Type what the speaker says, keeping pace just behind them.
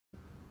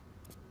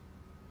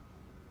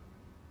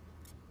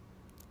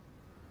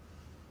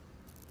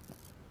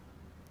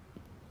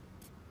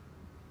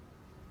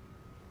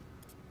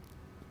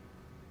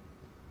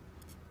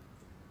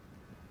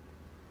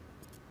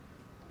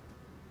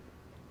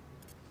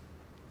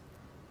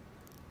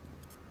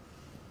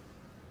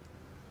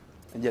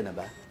Nandiyan na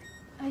ba?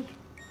 Ay,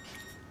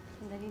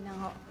 sandali lang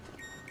ho.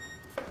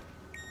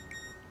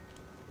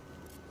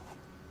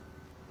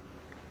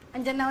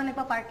 Andyan na ako,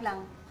 nagpa-park lang.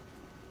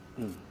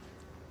 Hmm.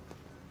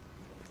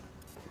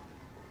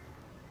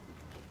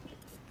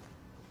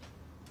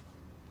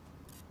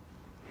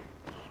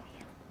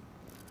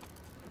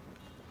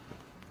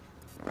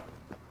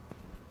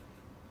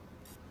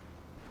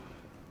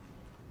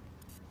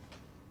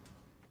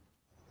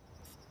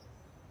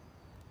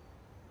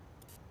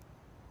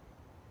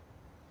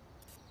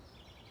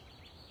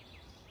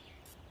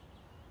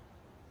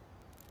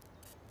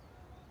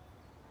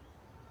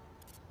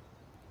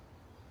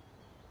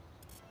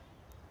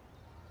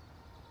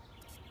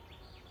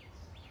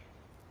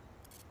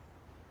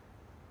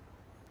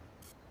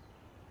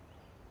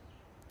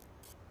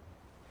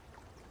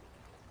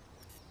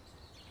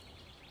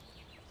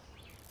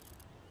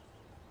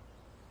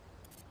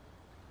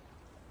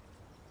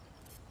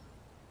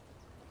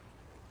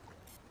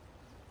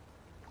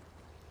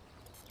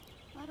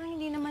 Parang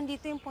hindi naman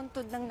dito yung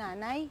puntod ng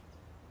nanay.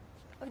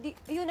 O di,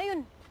 ayun, ayun.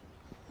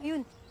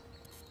 Ayun.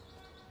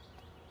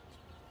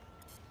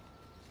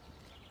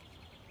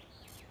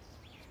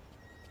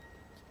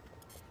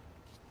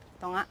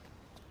 Ito nga.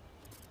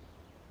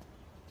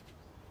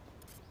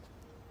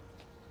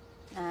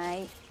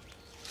 Nay.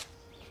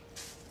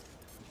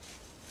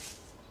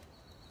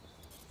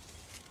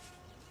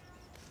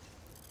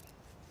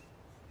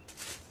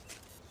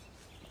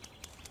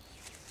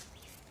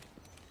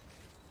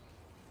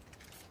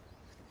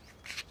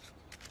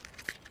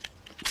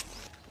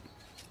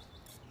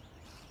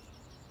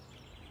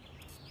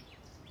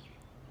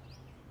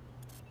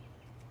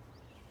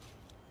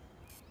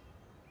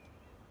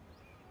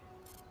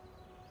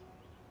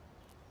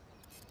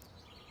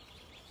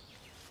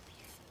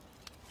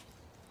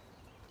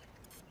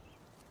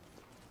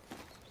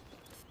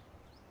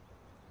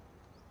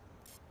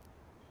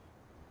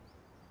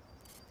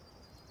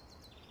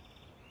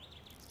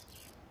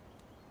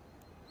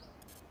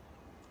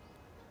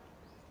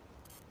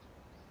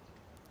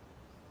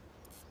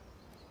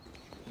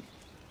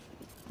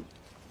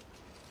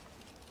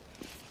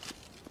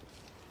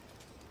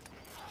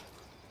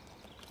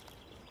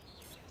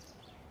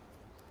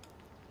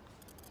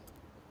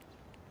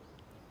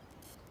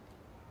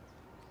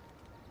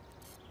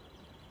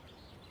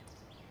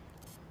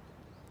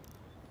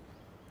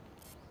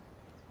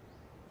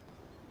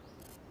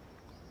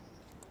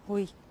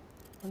 Uy,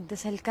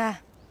 magdasal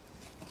ka.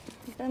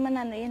 Hindi ka naman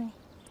nanay yan eh.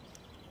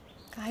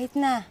 Kahit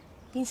na,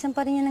 pinsan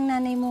pa rin yan ng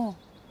nanay mo.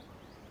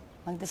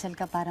 Magdasal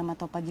ka para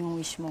matupad yung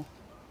wish mo.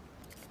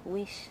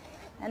 Wish.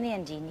 Ano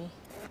yan, Jeannie?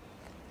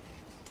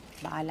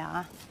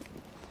 Baala ka.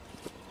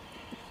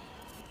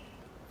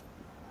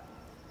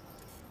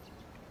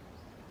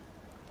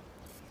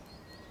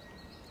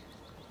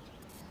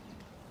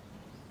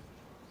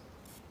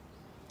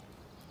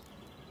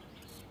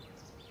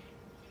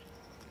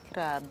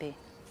 Grabe.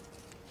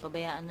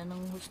 Pabayaan na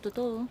ng gusto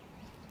to.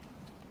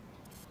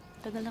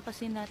 Tagal na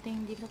kasi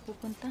natin hindi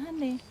napupuntahan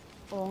eh.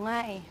 Oo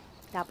nga eh.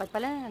 Dapat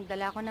pala,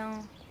 nagdala ako ng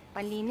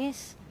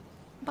panlinis.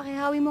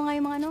 Pakihawi mo nga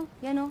yung mga ano.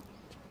 Yan o.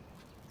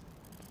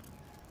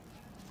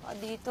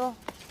 Dito.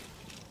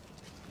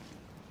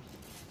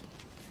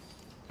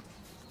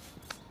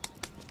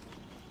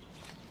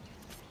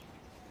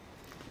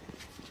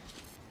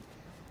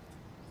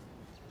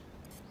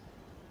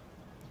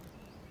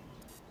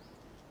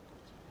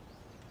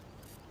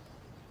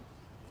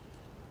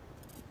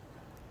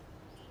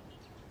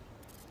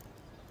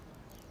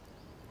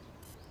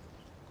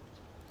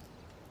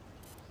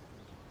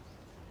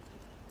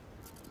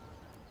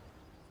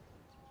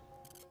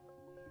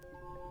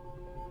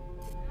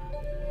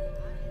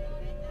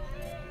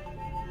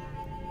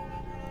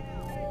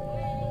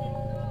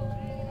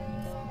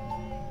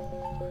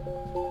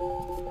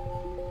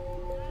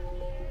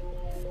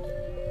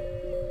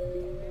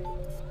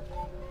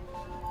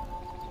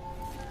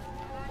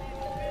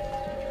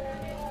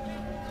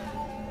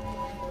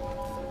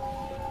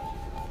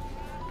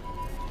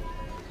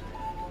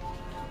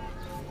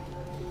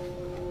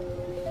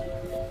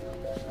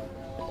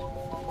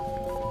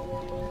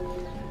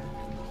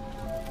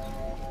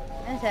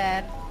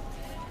 Sir.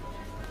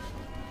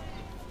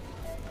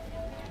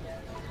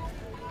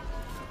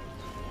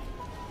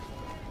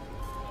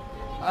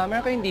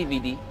 Meron kayong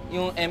DVD,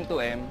 yung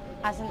M2M.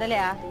 Sandali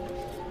ah.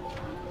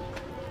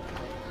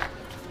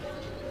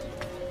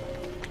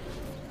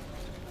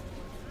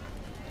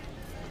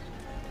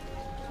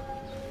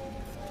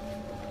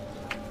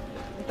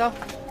 Ito.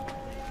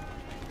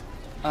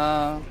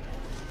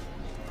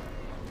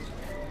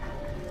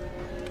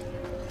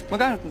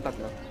 Magkano itong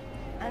tatlo?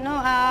 Ano,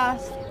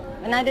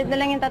 100 na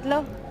lang yung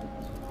tatlo.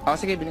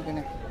 Sige, bilhin ko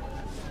na.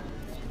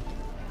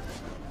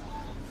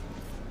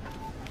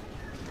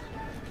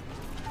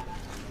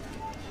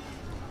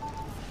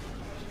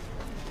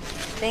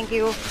 Thank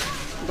you.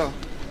 Ito.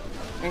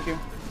 Thank you.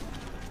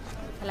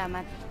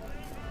 Salamat.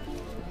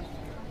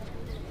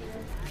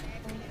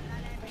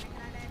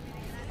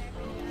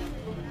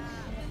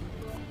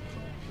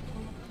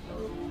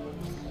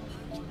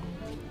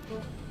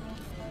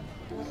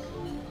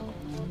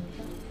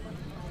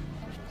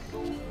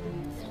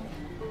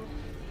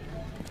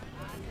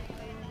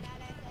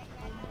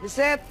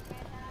 Lisette,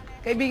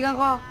 kaibigan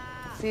ko,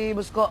 si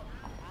Busko.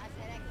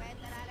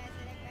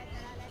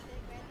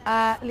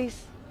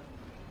 Liz,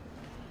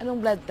 anong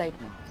blood type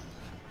mo?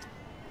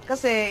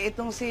 Kasi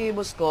itong si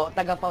Busko,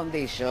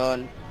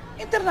 taga-foundation.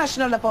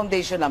 International na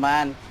foundation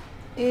naman.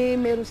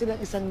 Meron silang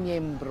isang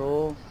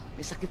miyembro.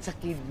 May sakit sa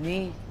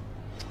kidney.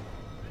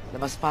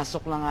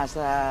 Labas-pasok lang nga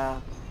sa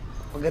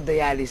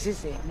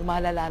pagka-dialysis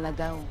Lumalala na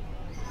daw.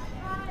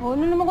 Oh,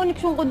 ano naman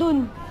koneksyon ko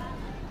dun?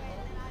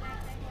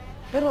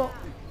 Pero,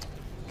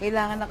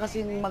 kailangan na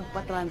kasing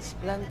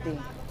magpa-transplant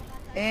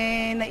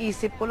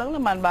naisip ko lang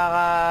naman,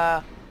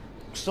 baka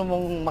gusto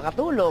mong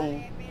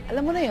makatulong.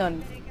 Alam mo na yon.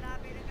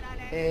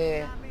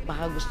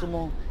 Baka gusto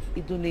mo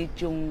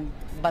i-donate yung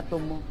bato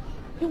mo,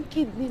 yung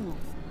kidney mo.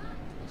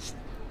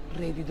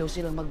 Ready daw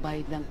silang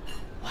magbayad ng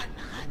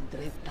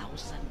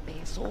 100,000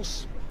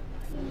 pesos.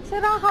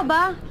 Sira ka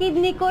ba?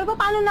 Kidney ko?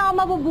 Paano na ako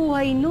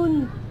mabubuhay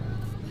nun?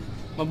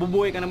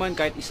 Mabubuhay ka naman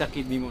kahit isa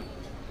kidney mo.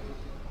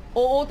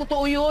 Oo,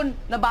 totoo yun.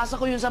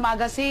 Nabasa ko yun sa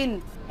magazine.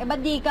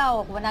 Ba't di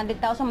ikaw? 100,000,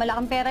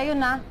 malaking pera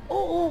yun, ha?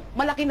 Oo,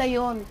 malaki na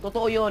yun.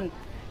 Totoo yun.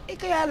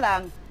 Kaya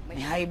lang,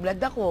 may high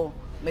blood ako,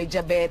 may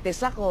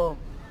diabetes ako,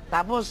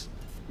 tapos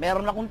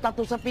meron akong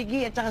tattoo sa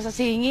pigi at saka sa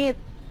singit.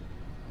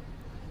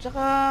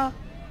 Tsaka,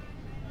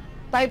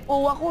 type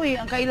O ako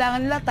Ang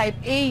kailangan nila, type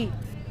A.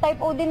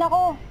 Type O din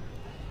ako.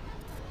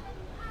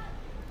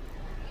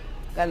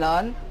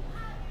 Ganon?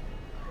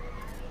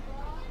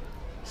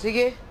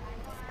 Sige.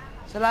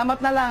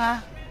 Salamat na lang, ha?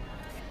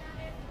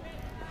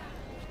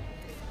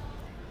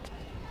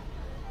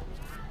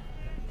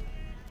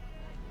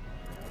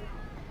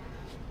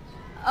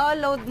 Oh,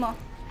 load mo.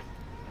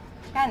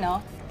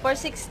 Kano?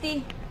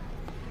 460.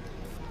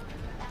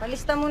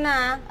 Palista mo na,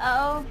 ha?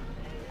 Oo.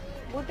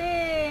 Buti,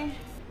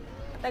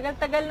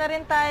 tagal-tagal na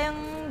rin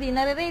tayong di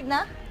nare-raid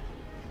na.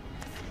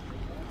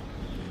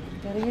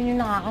 Pero yun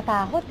yung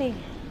nakakatakot,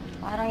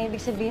 Parang ibig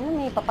sabihin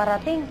nun, may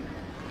paparating.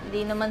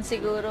 Hindi naman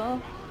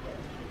siguro.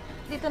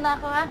 Dito na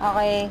ako, ha?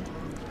 Okay.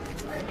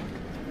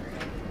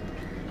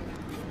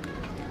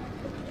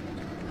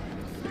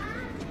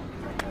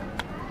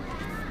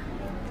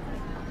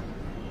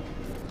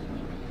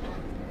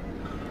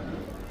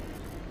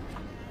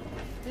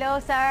 Hello,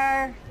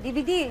 sir.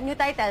 DVD, new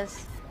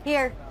titles.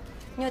 Here,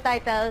 new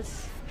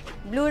titles.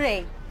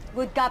 Blu-ray,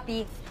 good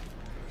copy.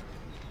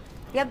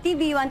 You have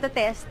TV you want to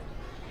test?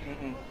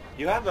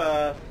 You have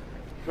a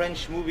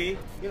French movie,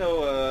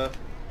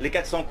 Les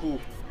 400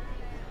 coups,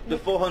 the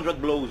 400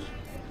 blows.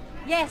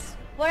 Yes,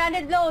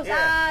 400 blows.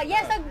 Yeah.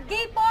 Yes, a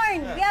gay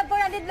porn. Yeah. We have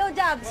 400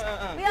 blowjobs.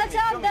 We also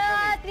Show have me, the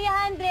show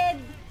 300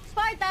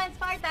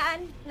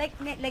 Spartan, like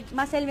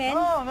muscle men.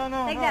 No,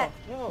 like no, that.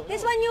 no,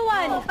 This no. one you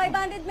won,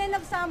 500 men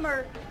of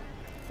summer.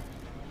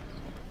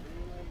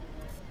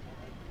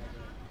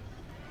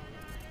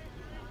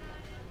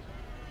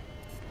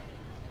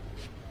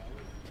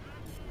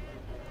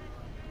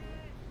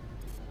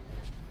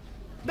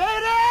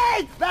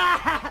 Mayday!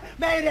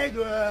 Mayday!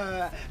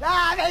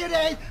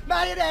 Mayday!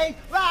 Mayday!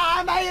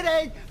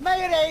 Mayday!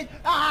 Mayday!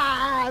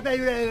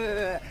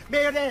 Mayday!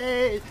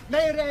 Mayday!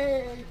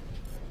 Mayday!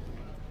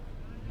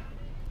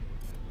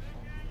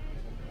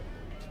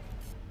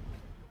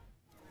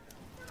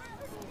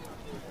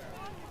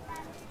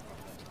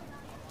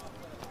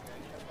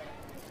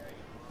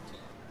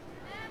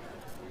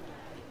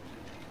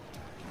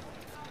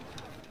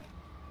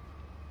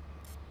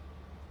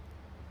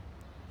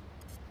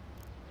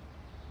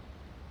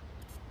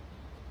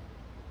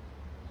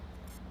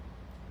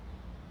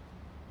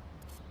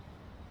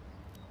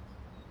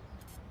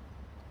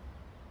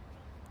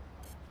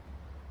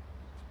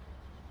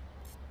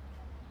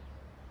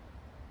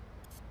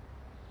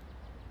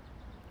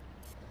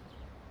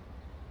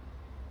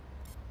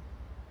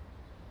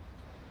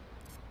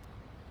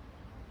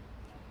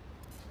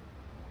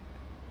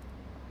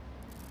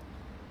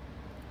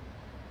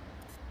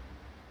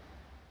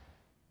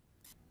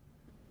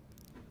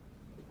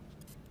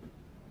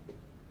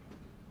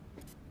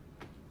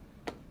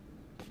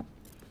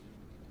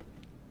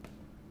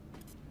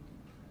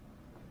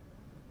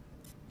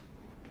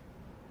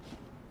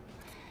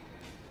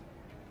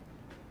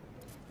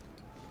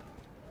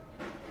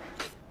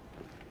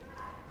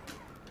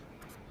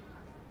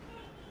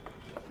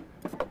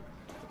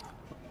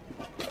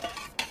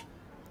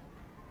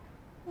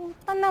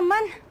 Puta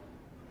naman.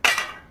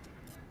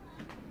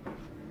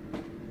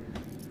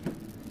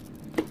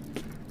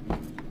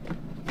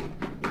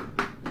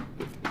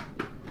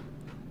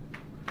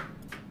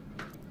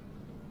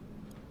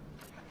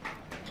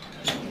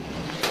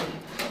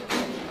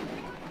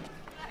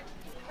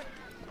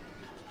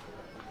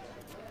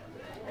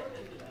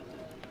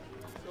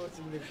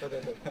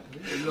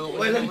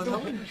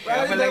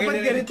 Kaya dapat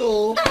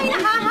ganito.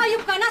 Tangina,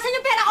 hahayop ka! Nasaan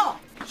yung pera ko?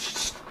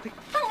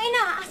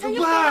 Tangina, asan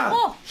yung pera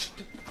ko?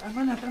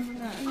 Tama na, tama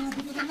na.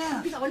 Bitawan na.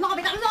 Bitawan mo ka,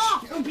 bitawan mo!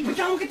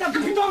 Bitawan kita,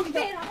 bitawan kita.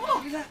 Pera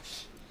ko!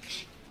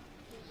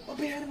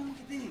 Pabayaran naman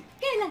kita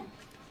Kailan?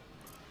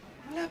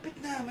 Malapit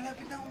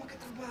na ako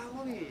magkatrabaho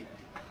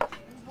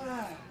Ano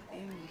ba?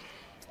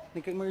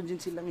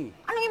 Nagka-emergency lang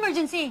Anong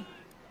emergency?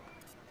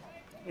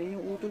 Eh,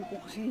 yung utol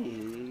ko kasi,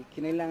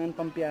 kinailangan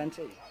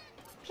pampiyansa eh.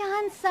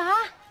 Piyansa?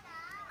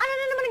 Ano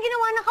na naman ang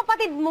ginawa ng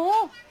kapatid mo?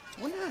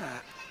 Wala.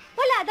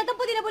 Wala,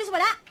 dadamputin na polis,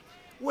 wala.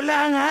 Wala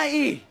nga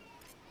eh.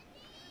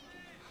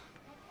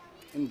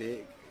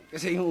 Hindi.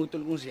 Kasi yung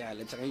utol kong si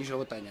Alan, saka yung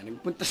shota niya,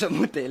 nagpunta sa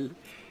motel.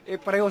 Eh,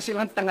 pareho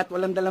silang tangat,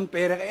 walang dalang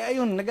pera. Kaya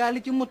ayun,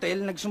 nagalit yung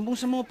motel, nagsumbong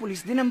sa mga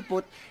pulis,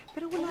 dinampot.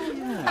 Pero wala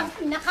na.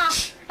 Tangina ka!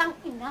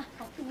 Tangina!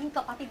 Tangina yung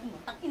kapatid mo.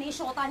 Tangina yung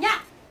syota niya!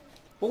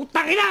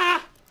 Putang ina ha!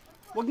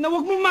 Wag na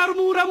wag mong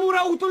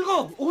marumura-mura utol ko!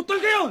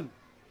 Utol ko yun!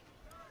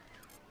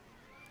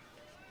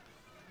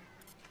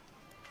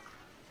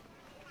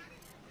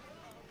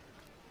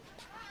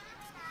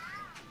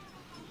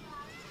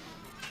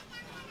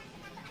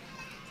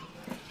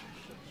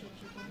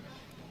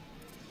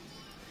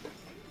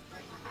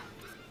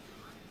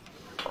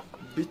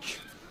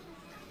 Bitch.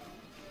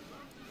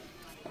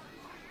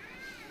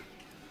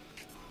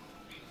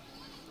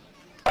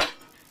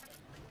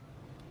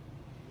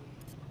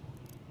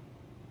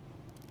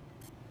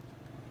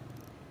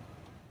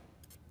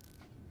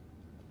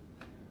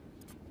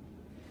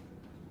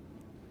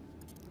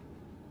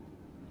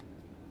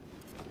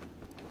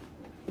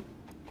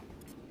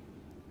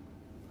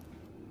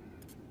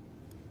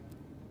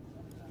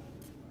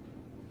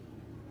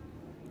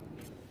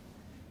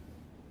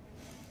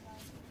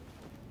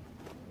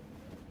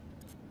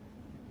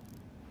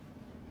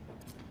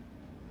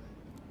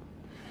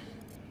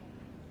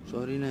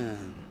 Sorry na.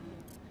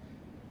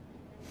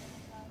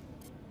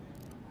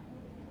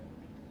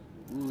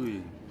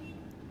 Uy.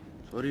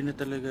 Sorry na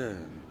talaga.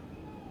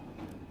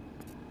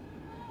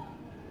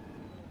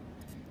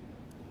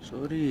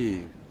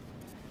 Sorry.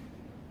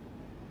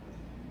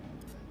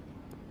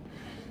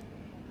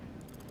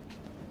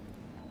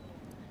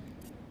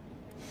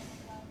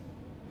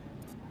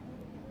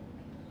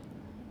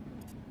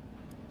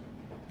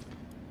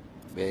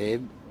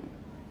 Babe.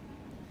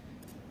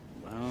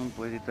 Baka naman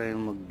pwede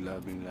tayong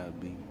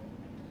maglabing-labing.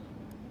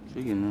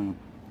 Sige na.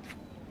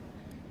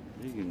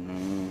 Sige na.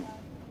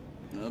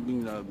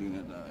 Labing-labing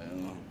na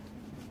tayo.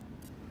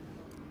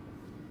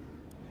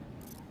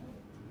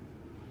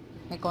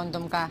 May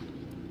kondom ka?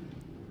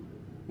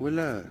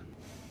 Wala.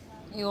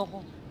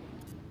 Ayoko.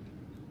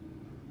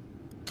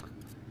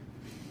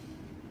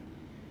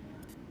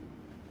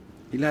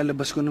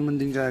 Ilalabas ko naman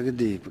din kaagad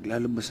eh.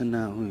 Paglalabasan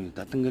na ako eh.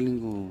 Tatanggalin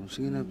ko.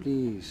 Sige na,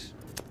 please.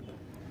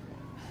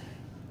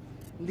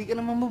 Hindi ka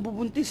naman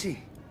mabubuntis eh.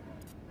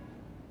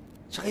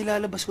 Tsaka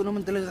ilalabas ko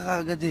naman talaga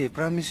kaagad eh.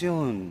 Promise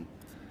yun.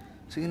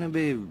 Sige na,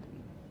 babe.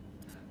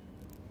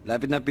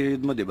 Lapit na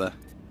period mo, di ba?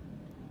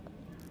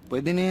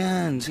 Pwede na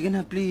yan. Sige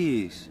na,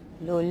 please.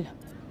 Lol,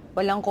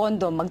 walang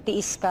kondom,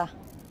 magtiis ka.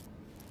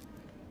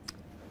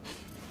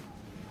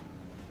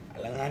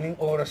 Alanganing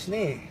oras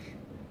na eh.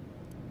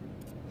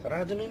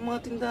 Sarado na yung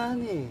mga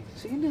tindahan eh.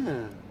 Sige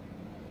na.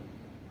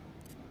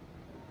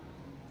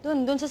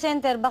 Dun sa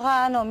center,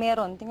 baka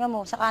meron. Tingnan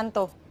mo, sa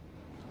kanto.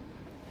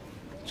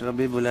 Tsaka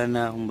babe, wala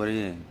na akong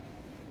bariya eh.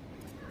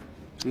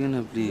 Sige na,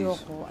 please.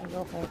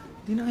 Ayoko.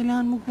 Hindi na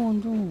kailangan mo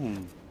kondom.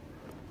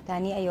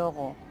 Dani,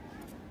 ayoko.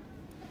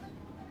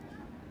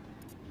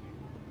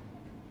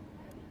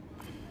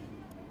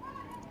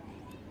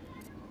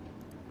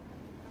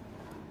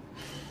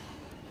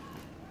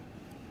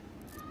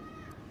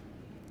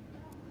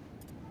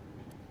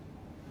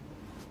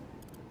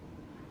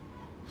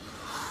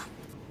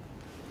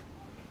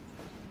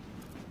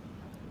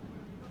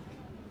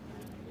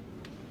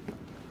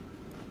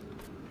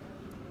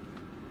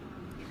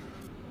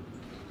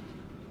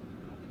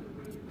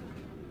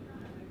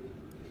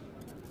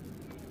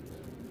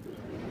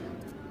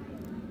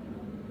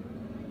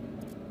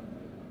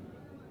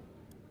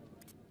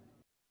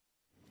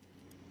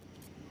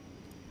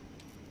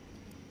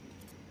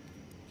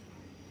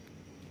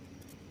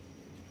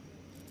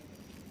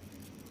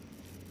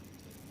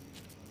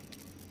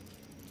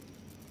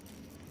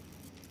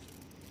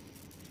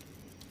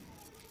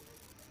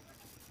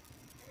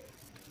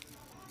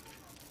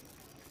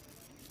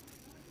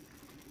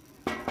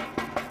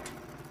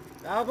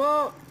 Tao po!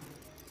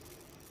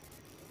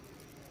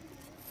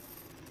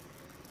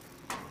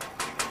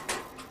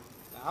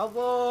 Tao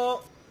po!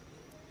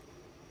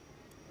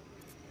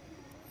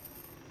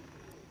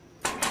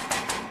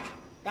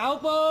 Tao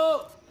po!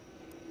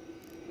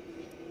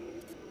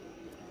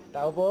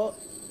 Tao po!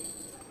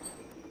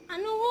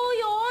 Ano ho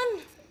yun?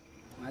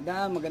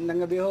 Madam,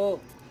 magandang gabi ho.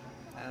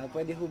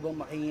 Pwede ho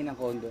bang makingi ng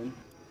kondom?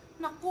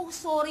 Naku,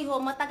 sorry ho.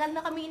 Matagal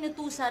na kami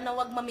inutusan na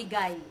huwag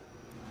mamigay.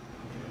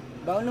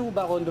 Bawal na ho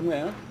ba kondom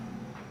ngayon?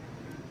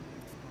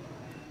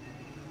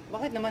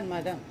 Bakit naman,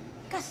 madam?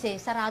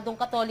 Kasi saradong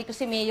katoliko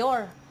si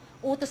Mayor.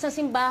 Utos ng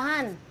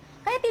simbahan.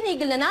 Kaya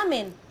tinigil na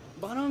namin.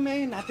 Baka naman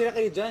may natira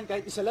kayo dyan,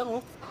 kahit isa lang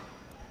oh.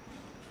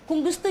 Kung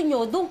gusto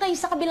nyo, doon kayo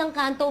sa kabilang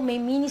kanto, may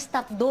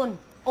mini-stop doon.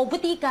 O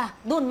butika,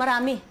 doon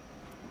marami.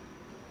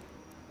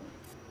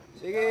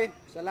 Sige,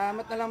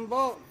 salamat na lang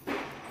po.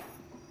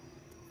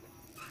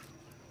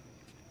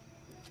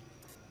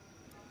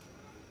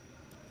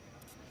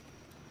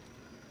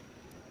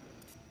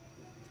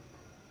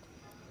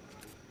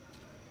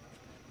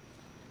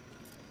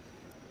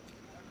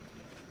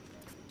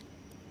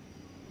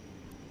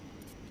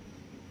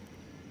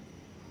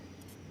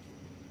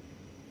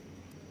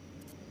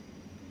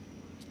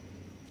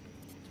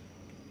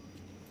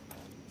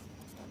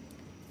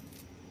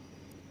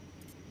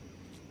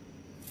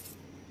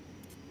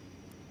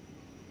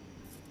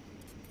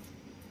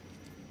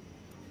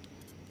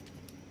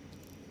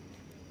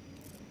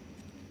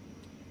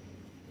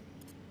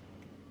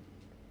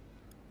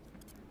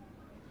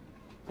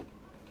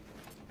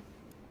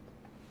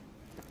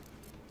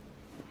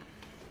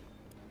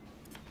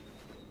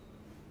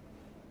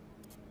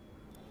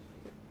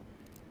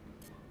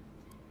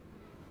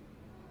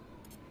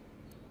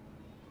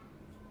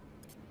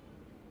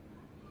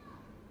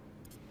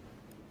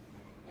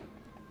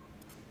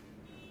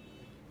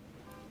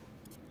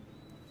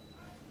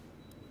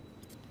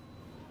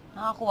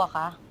 Nakakuha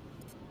ka?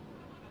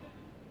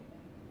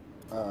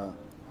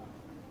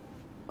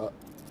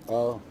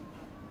 Oo.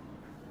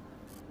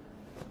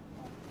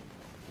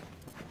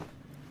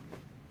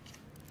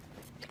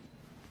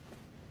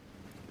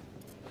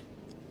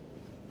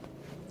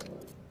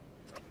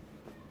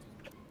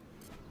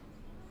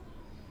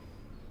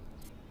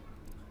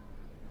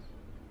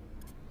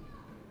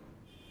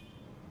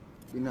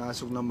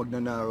 Pinasok na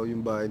magnanakaw yung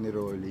bahay ni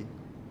Rolly.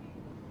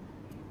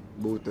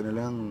 Buto na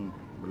lang,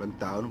 walang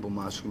tao nung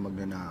pumasok yung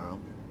magnanakaw.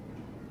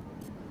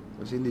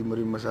 Kasi hindi mo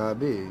rin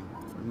masabi eh.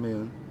 Ano mo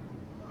yun?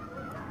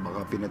 Baka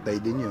pinatay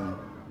din yun.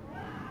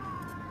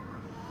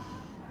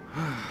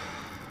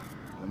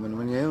 Alam mo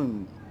naman ngayon,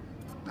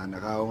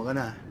 nanakawan ka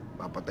na,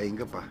 papatayin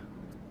ka pa.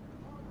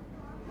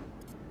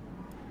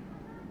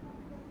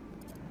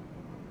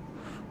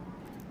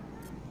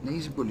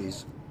 Naisip ko,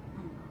 Liz,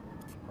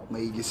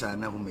 maigi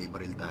sana kung may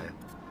baril tayo.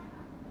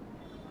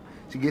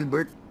 Si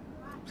Gilbert,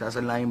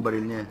 sasanla yung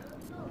baril niya.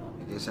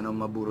 Kaysa nang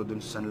maburo dun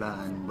sa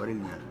sanlaan yung baril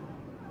niya.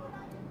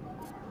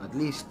 At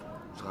least,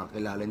 sa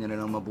kakilala niya na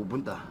lang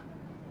mapupunta.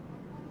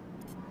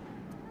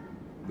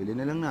 Bili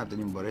na lang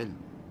natin yung baril.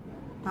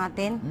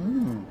 Natin?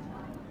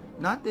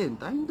 Natin,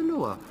 tayong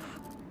dalawa.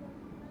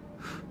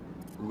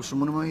 Kung gusto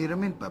mo naman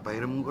hiramin,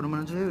 papahiramin ko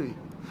naman sa'yo eh.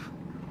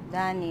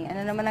 Danny,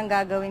 ano naman ang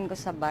gagawin ko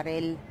sa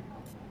baril?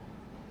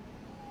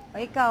 O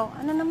ikaw,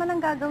 ano naman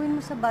ang gagawin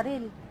mo sa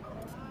baril?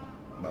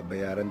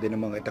 Babayaran din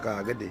naman kita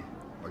kaagad eh.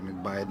 Pag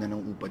nagbayad na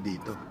ng upa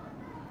dito.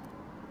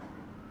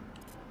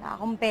 Wala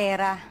akong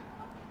pera.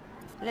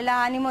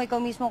 Lalahanin mo,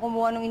 ikaw mismo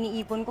kumuha nung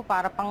iniipon ko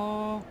para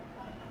pang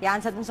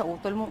yansa dun sa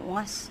utol mong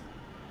ungas.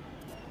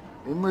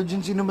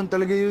 Emergency naman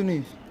talaga yun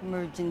eh.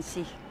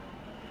 Emergency.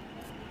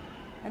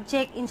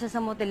 Nag-check-in siya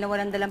sa motel na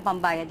walang dalang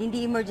pambayad.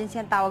 Hindi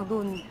emergency ang tawag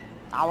dun.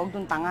 Tawag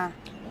dun tanga.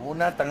 Oo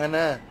na, tanga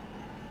na.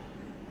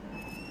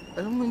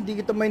 Alam mo, hindi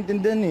kita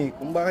maintindihan eh.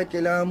 Kung bakit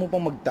kailangan mo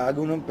pang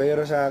magtago ng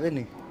pera sa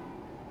akin eh.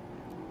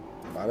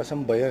 Para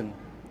saan ba yan?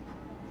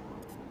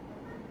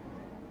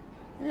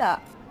 Wala.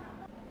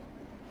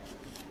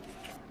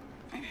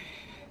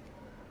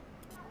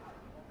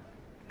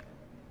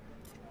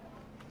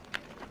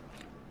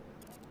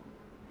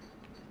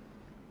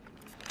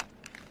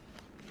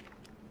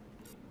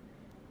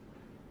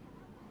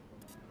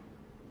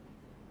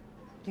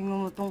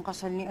 Tingnan mo tong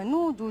kasal ni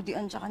Judy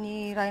Ann tsaka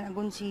ni Ryan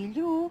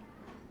Agoncillo.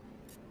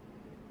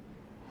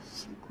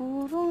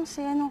 Siguro, ang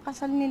saya nung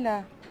kasal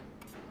nila.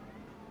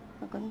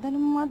 Maganda ng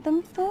mga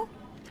damit, oh.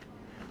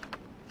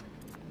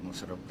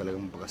 Masarap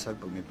talagang pakasal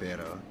pag may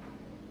pera. Oh.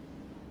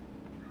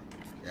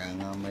 Kaya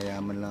nga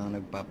mayaman lang ang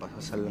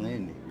nagpapakasal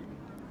ngayon eh.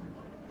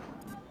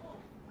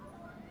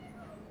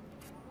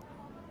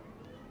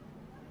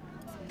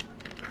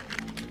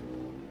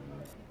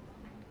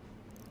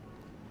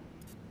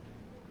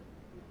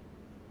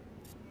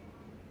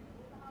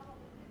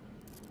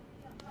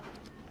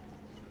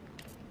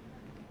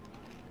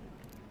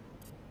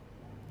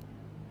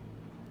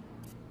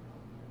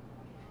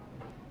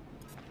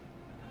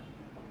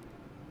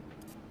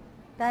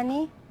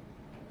 Danny,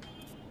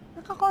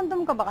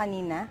 nakakondom ka ba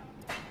kanina?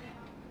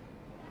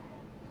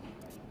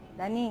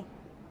 Danny.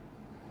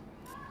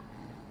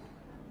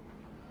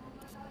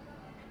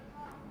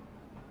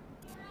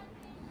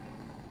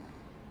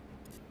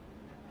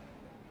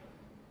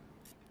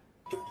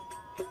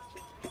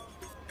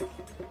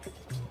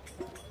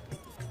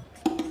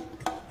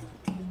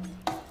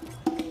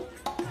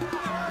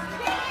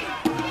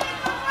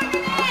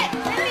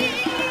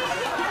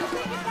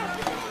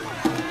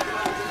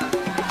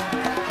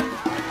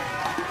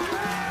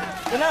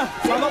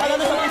 Sama ka na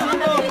sa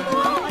presinto!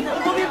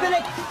 Huwag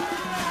bumibilik!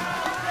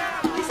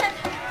 Lisan!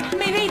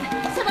 May raid!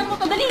 Saban mo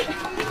to, dali!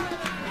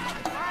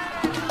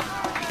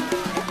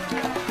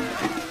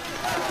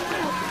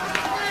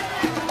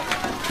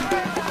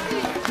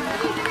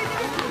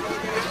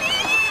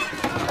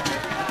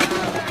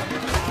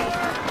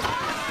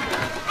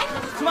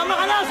 Sumama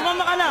ka na!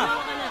 Sumama ka na!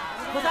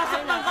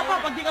 Masasaktan ka pa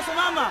pag di ka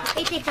sumama!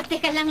 Eh,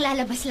 teka lang,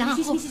 lalabas lang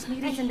ako. Mrs.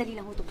 Mary, sandali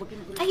lang, huwag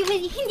kinagulo. Ay,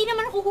 hindi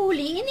naman ako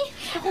huhuliin eh.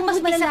 Ako, mas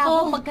malala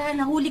ako. Pagka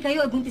nahuli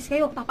kayo, buntis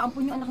kayo,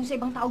 papaampun yung anak nyo sa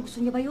ibang tao. Gusto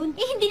niyo ba yun?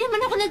 Eh, hindi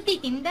naman ako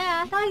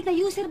nagtitinda. Kahit na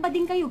user ba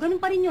din kayo,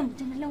 ganun pa rin yun.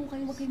 Diyan na lang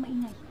kayo, huwag kayo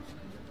maingay.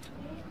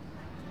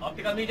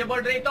 Optical media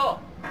board rito!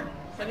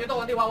 Saan nyo to?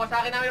 Kundi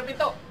wawasakin namin ang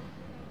pinto!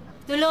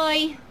 Tuloy.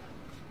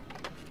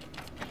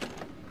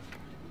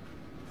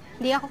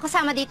 Hindi ako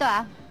kasama dito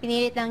ah.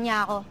 Pinilit lang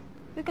niya ako.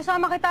 Uy,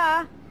 kasama kita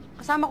ah.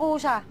 Kasama ko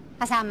siya.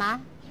 Kasama?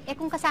 Eh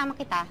kung kasama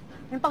kita,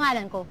 anong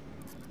pangalan ko?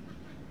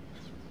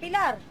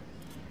 Pilar.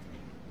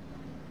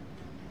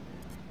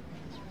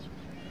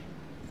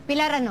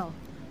 Pilar ano?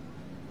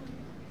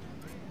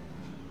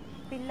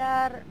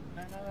 Pilar.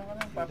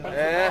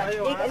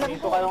 Alam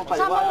ko kayong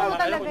Kasama ko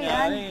talaga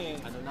yan.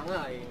 Ano na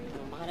nga eh.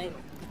 Mga rin.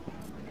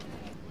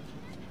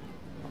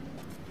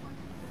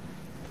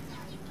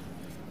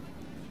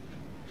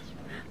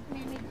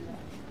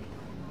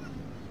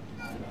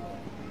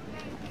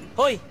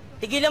 Hoy!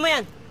 Tigilan mo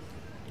yan!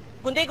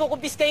 Kundi,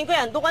 kukumpiskahin ko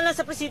yan. Doon ka lang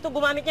sa presinto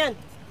gumamit yan.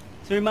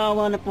 Sir,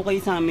 maawa na po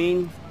kayo sa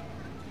amin.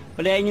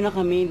 Palayain nyo na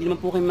kami, hindi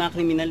naman po kayo mga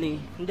kriminal eh.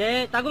 Hindi,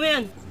 tago mo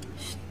yan!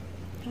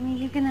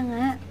 Tumigil ka na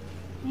nga.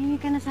 Tumigil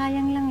ka na,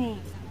 sayang lang eh.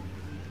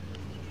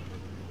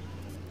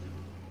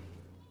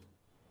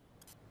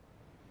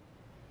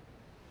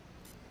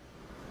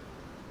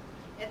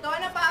 Ito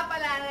na pa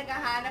pala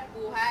naghahanap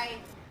buhay.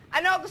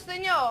 Ano gusto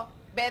nyo?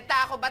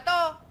 Benta ako ba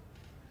to?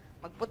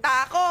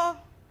 Magputa ako.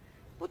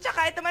 Putya,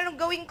 kahit naman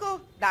anong gawin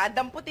ko,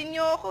 dadamputin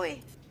nyo ako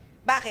eh.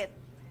 Bakit?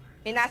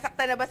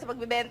 Minasaktan na ba sa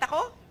pagbibenta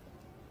ko?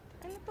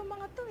 Ano to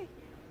mga to eh?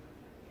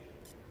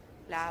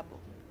 Labo.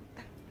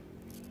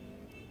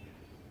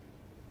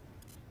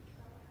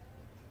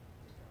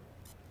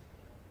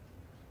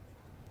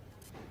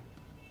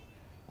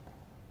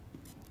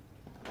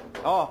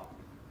 Oh,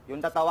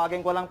 yung tatawagin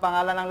ko lang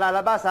pangalan ng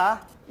lalabas,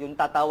 ha? Yung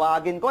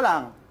tatawagin ko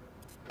lang.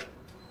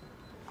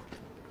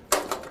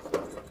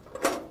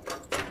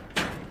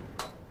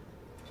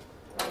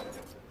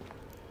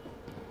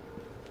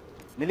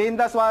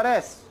 Nilinda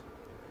Suarez,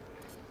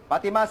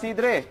 Fatima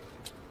Sidre,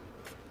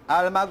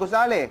 Alma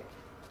Guzale,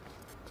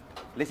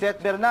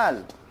 Lisette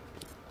Bernal,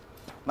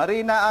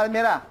 Marina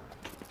Almira.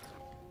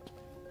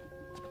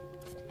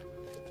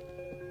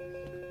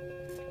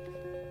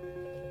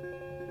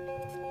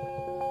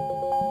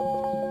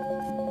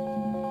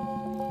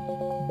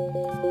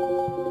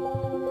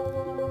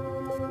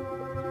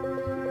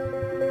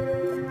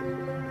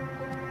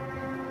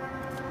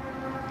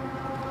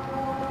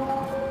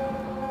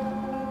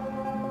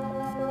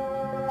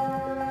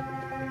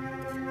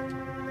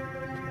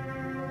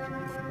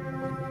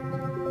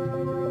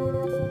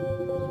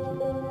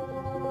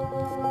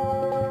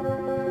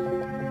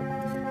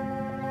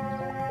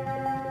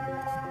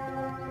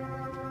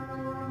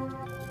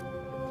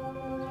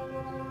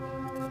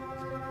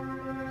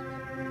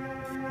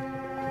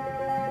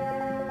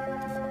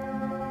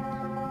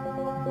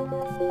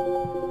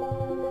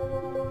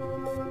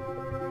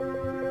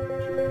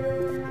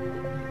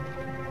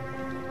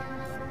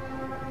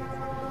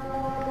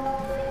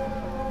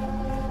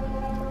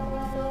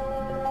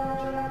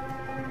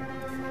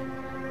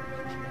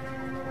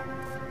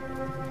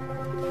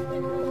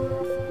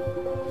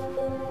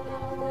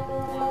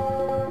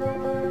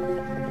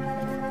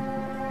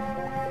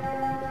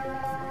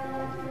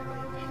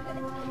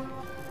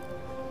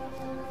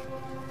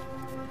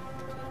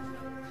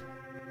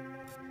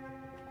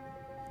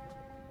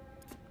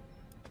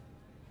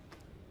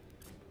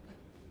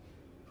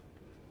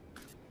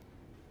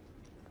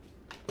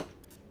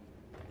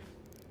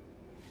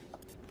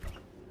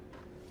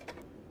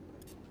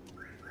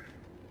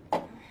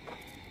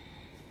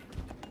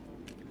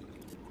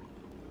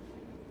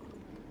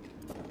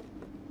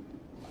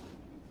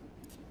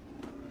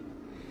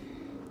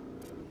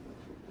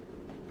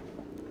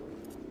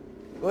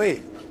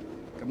 Uy,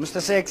 kamusta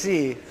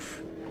sexy?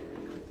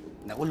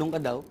 Nakulong ka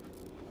daw?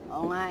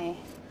 Oo nga eh.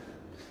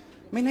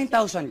 May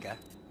 9,000 ka?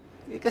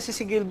 Eh, kasi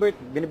si Gilbert,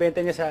 binibenta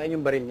niya sa akin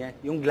yung baril niya.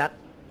 Yung Glock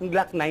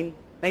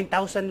 9,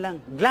 9,000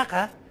 lang. Glock,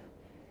 ha?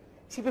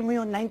 Isipin mo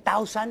yun,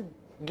 9,000.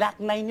 Glock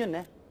 9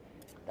 yun, ha?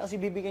 Tapos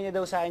ibibigyan niya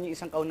daw sa akin yung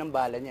isang kaon ng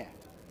bala niya.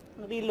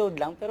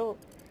 Reload lang, pero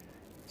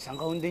isang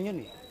kaon din yun,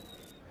 eh.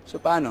 So,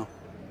 paano?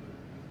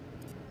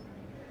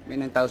 May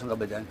 9,000 ka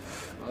ba dyan?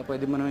 Baka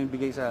pwede mo naman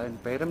ibigay sa akin.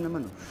 Pairam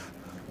naman, oh.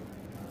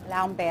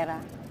 Wala akong pera.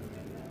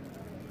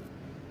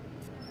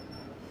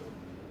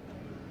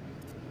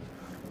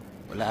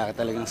 Wala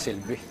ka talagang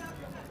silbi.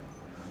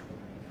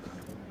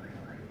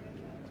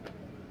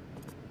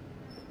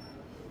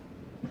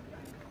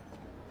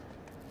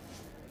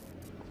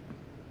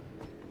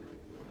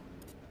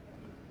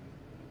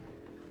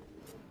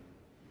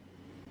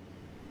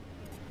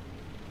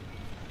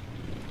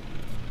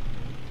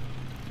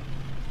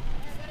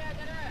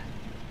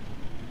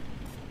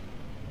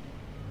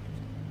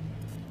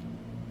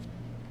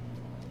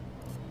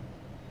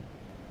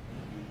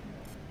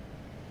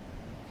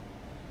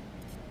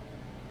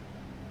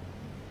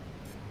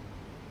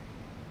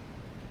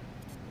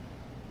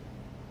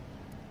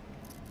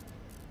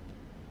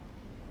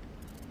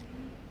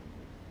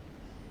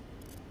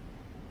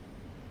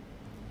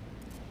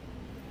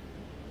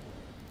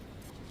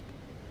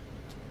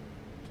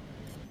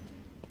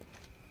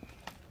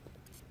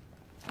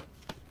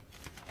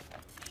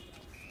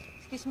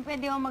 Excuse me,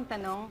 pwede ako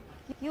magtanong?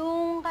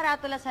 Yung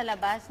karatula sa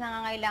labas,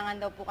 nangangailangan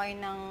daw po kayo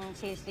ng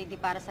sales lady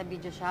para sa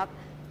video shop.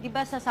 Di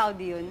ba sa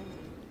Saudi yun?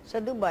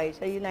 Sa Dubai,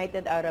 sa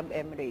United Arab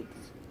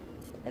Emirates.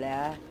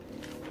 Wala.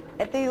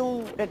 Ito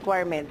yung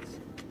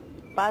requirements.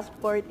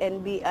 Passport,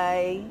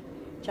 NBI,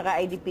 tsaka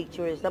ID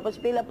pictures. Tapos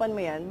fill upan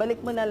mo yan, balik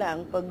mo na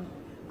lang pag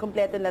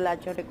kompleto na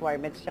lahat yung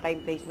requirements tsaka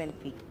yung placement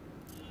fee.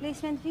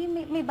 Placement fee?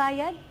 May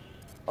bayad?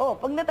 Oh,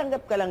 pag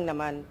natanggap ka lang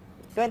naman,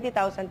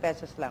 20,000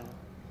 pesos lang.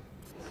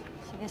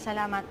 Sige,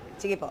 salamat.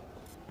 Sige po.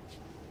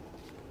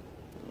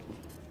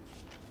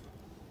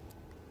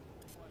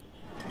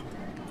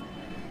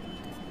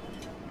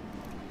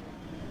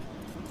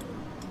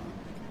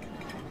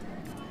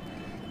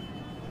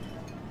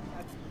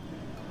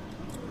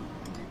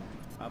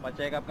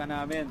 Papacheck up ka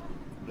namin.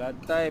 Blood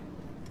type,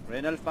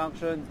 renal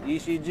function,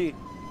 ECG.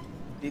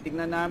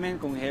 Titignan namin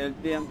kung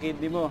healthy ang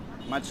kidney mo.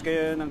 Match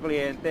kayo ng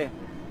kliyente.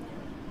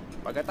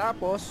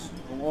 Pagkatapos,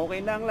 kung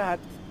okay na ang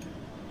lahat,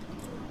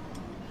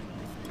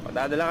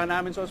 padadala ka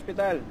namin sa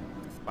ospital.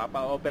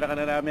 Papa-opera ka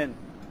na namin.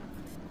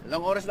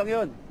 Ilang oras lang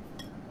yon.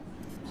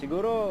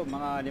 Siguro,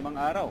 mga 5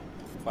 araw.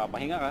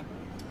 Papahinga ka.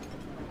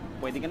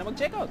 Pwede ka na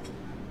mag-check out.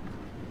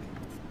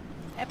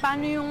 Eh,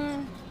 paano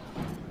yung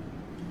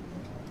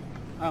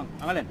Ang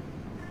alin?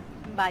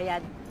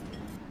 bayad?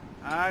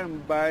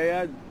 Yung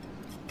bayad.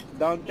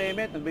 Down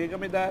payment, nagbigay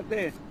kami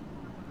dati.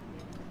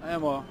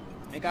 Alam mo,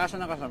 may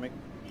kaso na kasamik.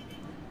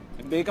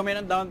 Nagbigay kami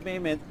ng down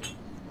payment,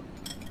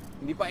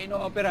 hindi pa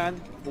ino-operahan,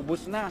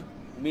 ubos na.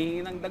 Humihingi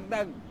ng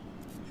dagdag.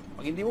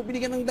 Pag hindi mo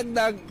binigyan ng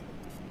dagdag,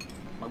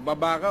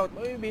 magbabackout,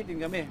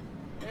 bitin kami.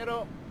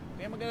 Pero,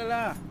 kaya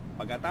mag-alala,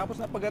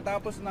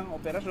 pagkatapos ng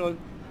operasyon,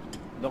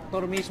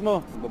 doktor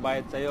mismo,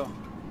 magbabayad sa'yo.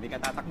 Hindi ka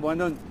tatakbuhan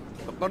nun.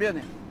 Doktor yan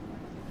eh.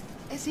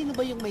 Eh, sino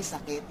ba yung may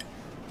sakit?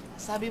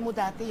 Sabi mo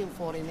dati yung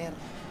foreigner.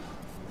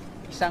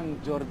 Isang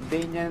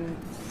Jordanian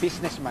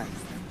businessman.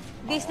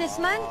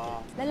 Businessman?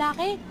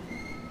 Lalaki?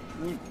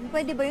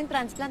 Pwede ba yung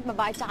transplant,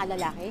 babae tsaka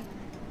lalaki?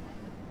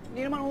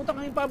 Hindi naman utang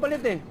ang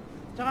ipapalit eh.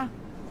 Tsaka,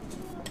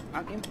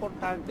 ang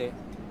importante,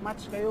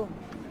 match kayo.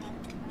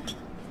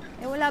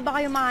 Eh, wala ba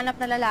kayong mahanap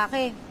na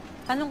lalaki?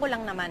 Tanong ko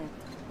lang naman.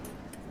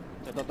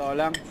 Sa totoo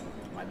lang,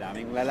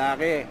 madaming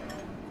lalaki.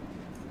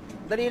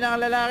 Dali lang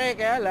ang lalaki,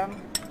 kaya lang.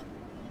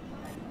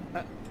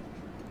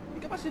 Hindi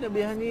ka pa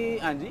sinabihan ni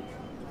Angie?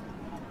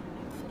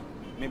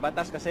 May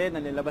batas kasi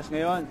nalilabas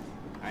ngayon.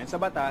 Ayon sa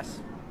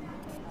batas,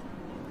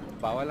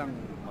 bawal ang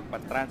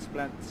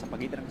magpa-transplant sa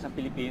pagitan ng isang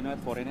Pilipino at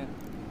foreigner.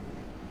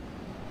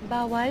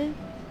 Bawal?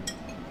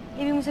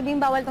 Ibig mo sabihin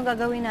bawal tong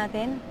gagawin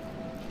natin?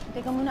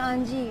 Teka muna,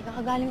 Angie.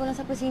 Kakagaling ko lang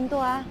sa presinto,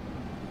 ha?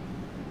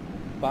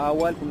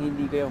 Bawal kung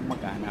hindi kayo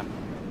mag-anak.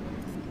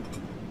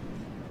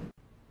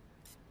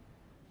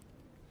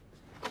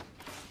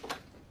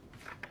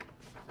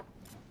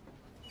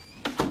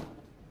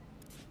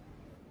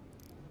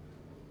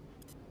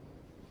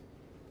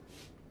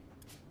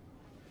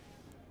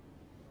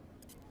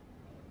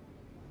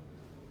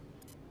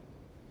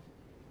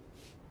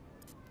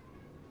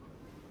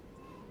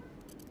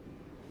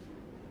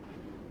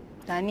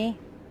 Danny?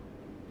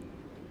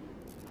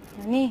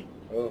 Danny?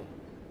 Oh.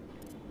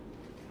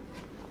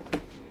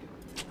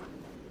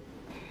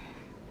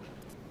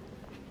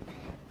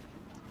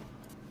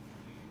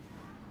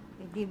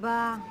 Eh, di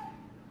ba,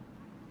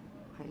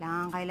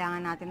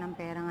 kailangan natin ng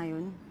pera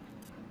ngayon?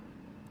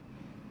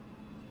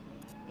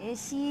 Eh,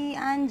 si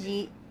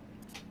Angie,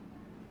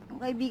 yung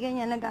kaibigan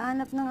niya,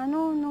 nag-aanap ng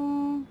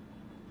nung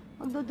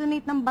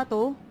magdodonate ng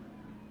bato,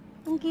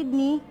 ng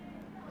kidney.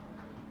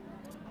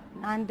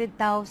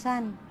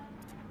 100,000.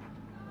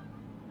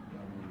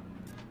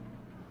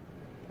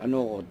 Ano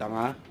ko,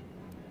 tanga?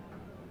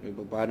 Eh,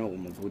 paano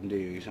kung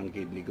mapundi yung isang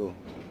kidney ko?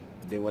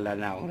 Hindi, wala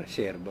na akong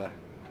reserba.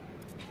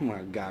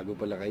 Mga gago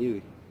pala kayo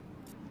eh.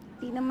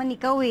 Di naman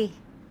ikaw eh.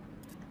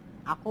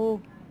 Ako.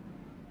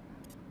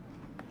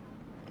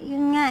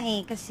 Yun nga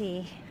eh,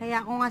 kasi kaya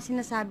ako nga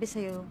sinasabi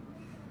sa'yo,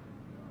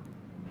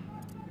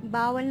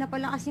 bawal na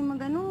pala kasi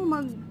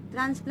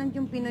mag-transplant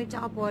yung Pinoy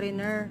tsaka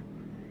foreigner.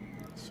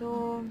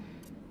 So,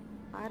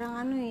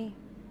 parang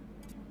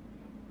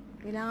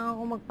kailangan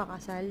ko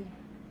magpakasal.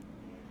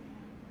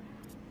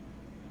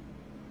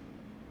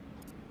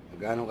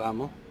 Magkano ka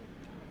mo?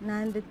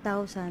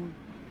 100,000.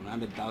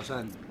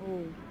 100,000?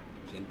 Oo.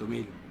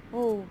 100,000?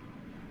 Oo.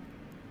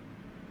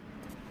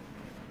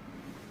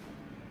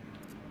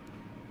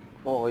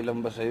 Okay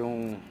lang ba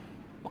sa'yong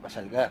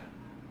makasal ka?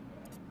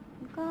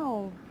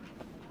 Ikaw.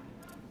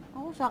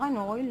 Ako sa akin,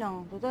 okay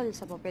lang. Total,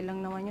 sa papel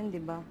lang naman yun, di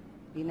ba?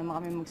 Di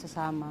naman kami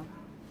magsasama.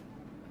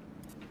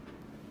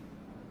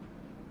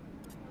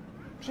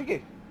 Sige.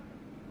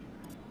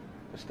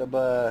 Basta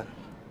ba,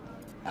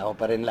 ako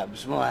pa rin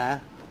loves mo, ha?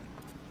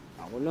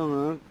 Ako lang,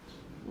 ha?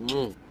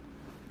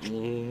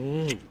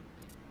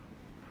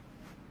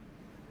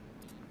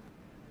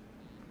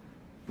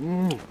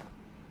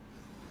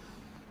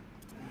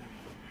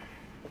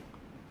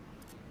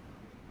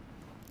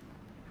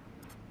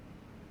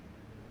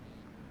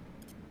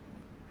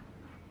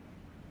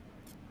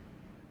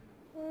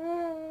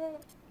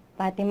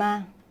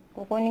 Fatima,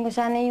 kukunin ko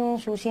sana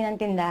yung susi ng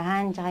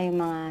tindahan tsaka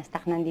yung mga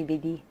stock ng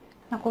DVD.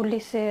 Naku,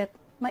 Lisette,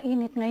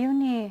 mainit ngayon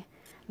eh.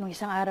 Nung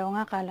isang araw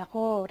nga, kala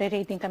ko,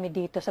 re-rating kami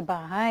dito sa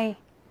bahay.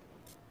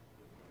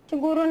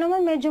 Siguro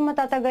naman medyo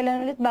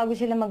matatagalan ulit bago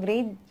sila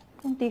mag-grade.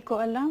 Hindi ko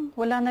alam.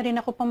 Wala na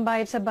rin ako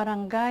pambayad sa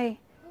barangay.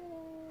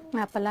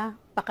 Nga pala,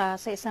 baka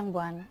sa isang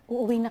buwan,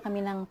 uuwi na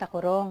kami ng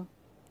Takurong.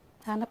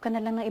 Hanap ka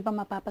na lang ng ibang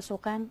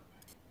mapapasukan.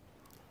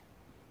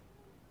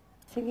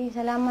 Sige,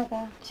 salamat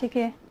ha.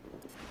 Sige.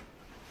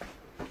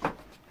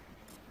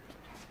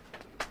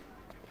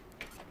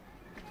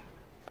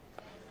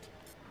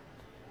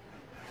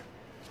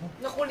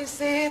 Naku,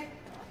 Lisette.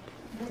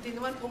 Buti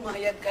naman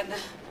pumayag ka na.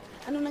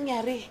 Ano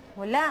nangyari?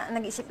 Wala,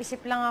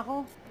 nag-isip-isip lang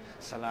ako.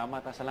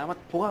 Salamat ha, salamat.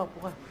 Puka,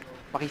 puka.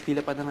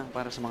 Pakipila pa na lang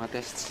para sa mga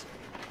tests.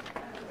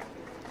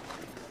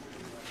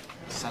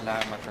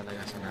 Salamat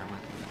talaga,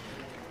 salamat.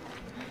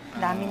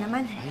 Dami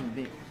naman. Ay,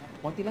 hindi.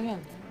 Konti lang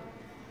yan.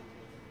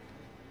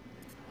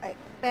 Ay,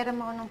 pera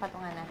mo ko ng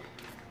patungan na.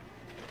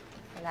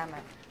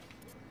 Salamat.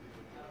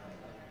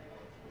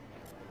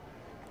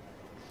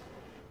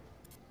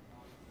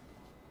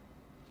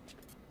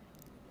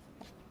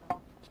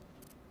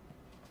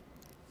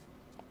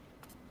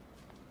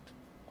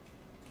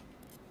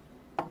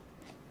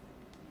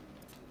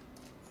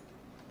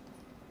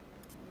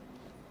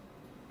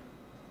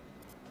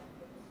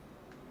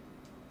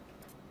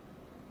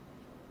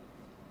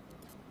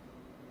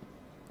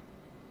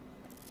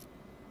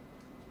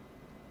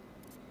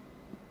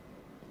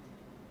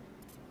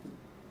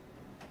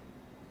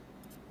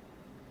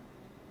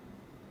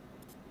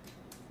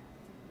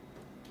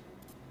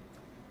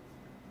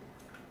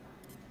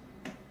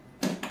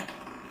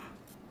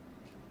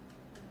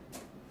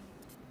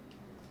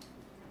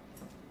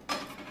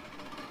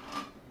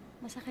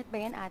 Masakit ba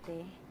yan,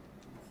 ate?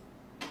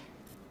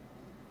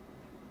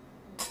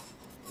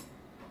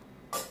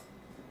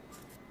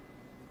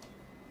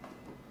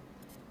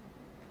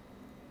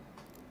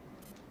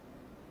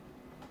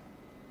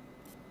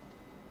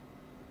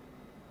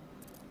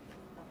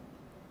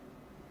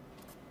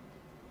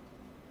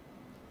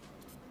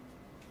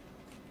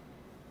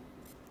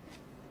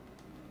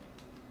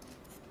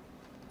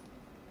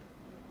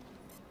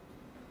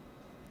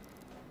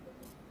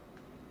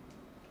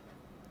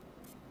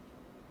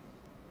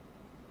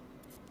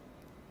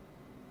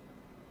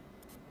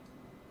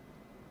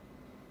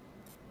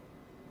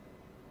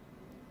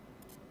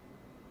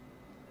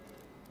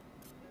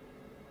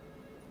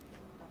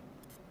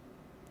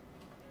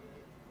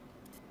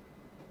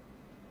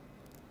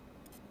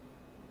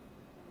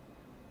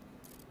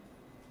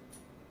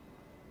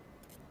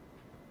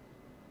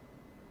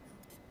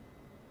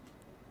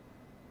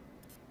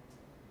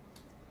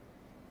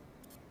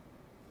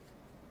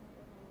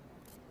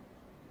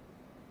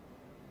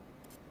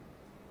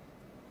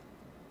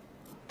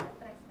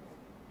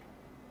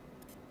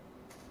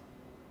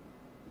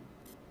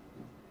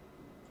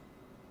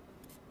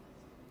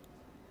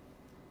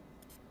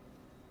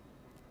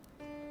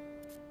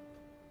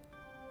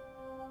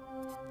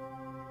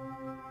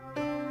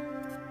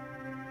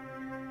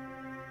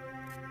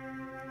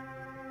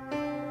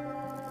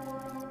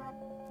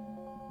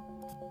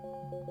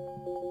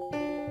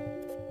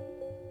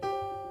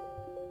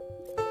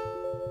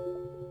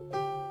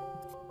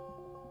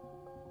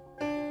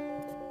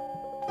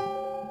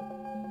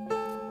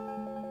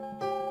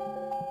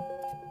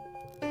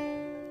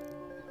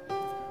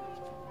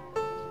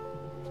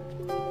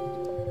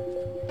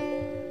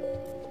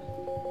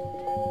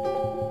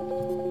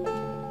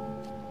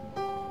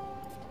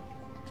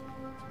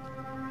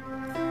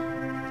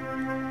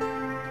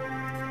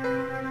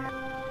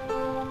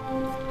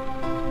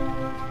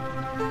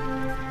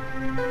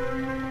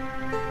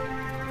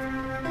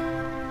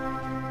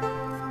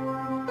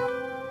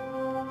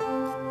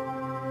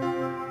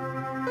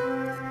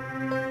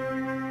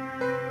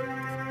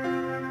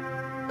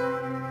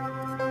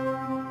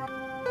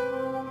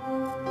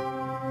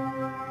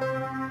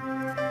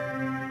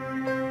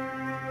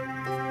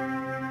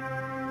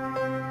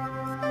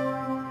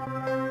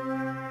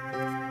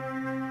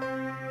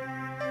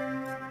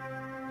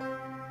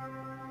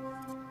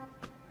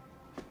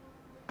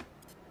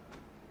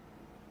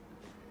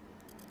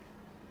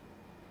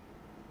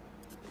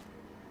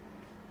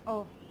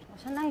 Oh,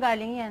 saan ang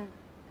galing yan?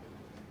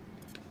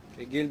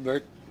 Kay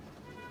Gilbert.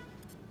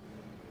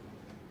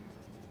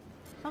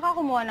 Saan ka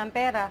kumuha ng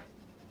pera?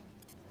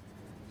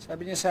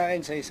 Sabi niya sa akin,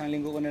 sa 1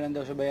 linggo ko na lang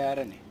daw siya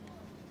bayaran eh.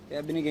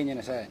 Kaya binigay niya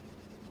na sa akin.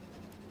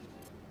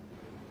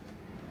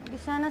 Di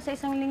sana sa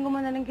 1 linggo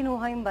mo na lang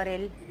kinuha yung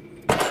baril.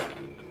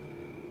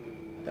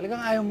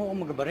 Talagang ayaw mo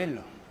akong magbaril,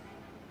 no?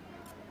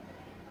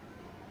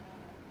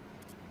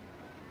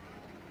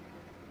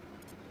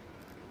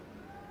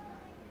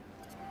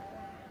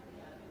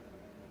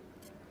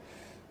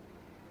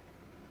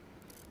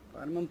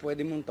 Paano man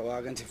pwede mong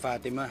tawagan si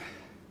Fatima?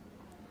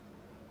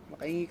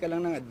 Makahingi ka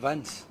lang ng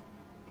advance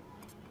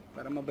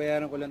para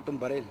mabayaran ko lang tong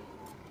baril.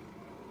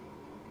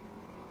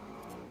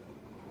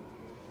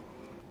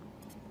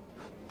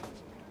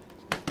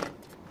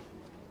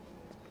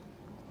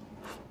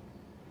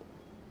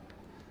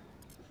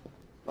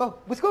 Oh,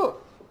 Busko!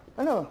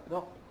 Ano?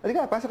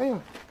 Halika, pasok kayo.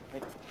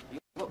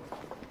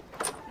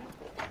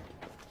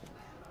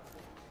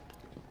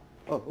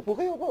 Oh, upo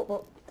kayo,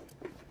 upo.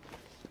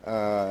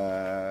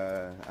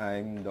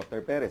 I'm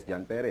Dr. Perez,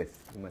 John Perez.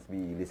 You must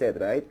be Lisette,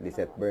 right?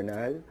 Lisette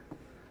Bernal.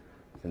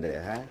 Sandali,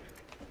 ha?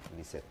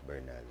 Lisette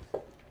Bernal.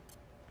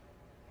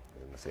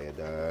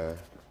 Maceda,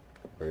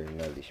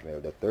 Bernal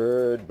Ishmael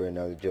III,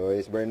 Bernal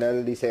Joyce,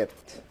 Bernal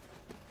Lisette.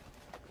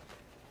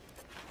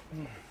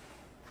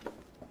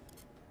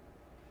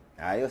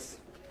 Ayos.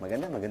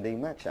 Maganda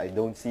yung match. I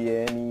don't see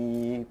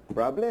any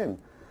problem.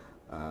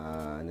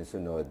 Ano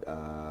sunod?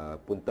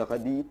 Punta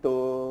ka dito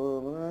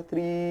mga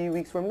 3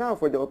 weeks from now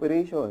for the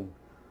operation.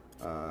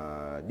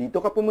 Dito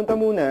ka pumunta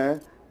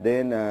muna,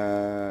 then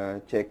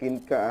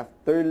check-in ka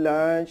after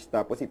lunch,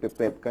 tapos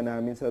ipe-prep ka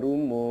namin sa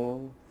room mo.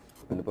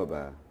 Ano pa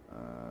ba?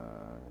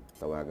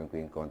 Tawagan ko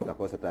yung contact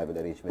ko sa travel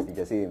arrangement ni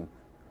Jasim.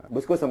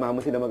 Boss ko, samahan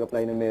mo sila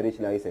mag-apply ng marriage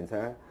license,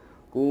 ha?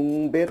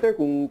 Kung better,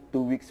 kung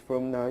 2 weeks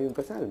from now yung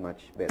kasal,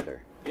 much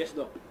better. Yes,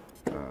 Doc.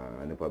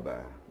 Ano pa ba?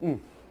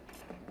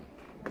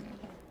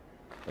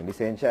 Ang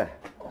lisensya.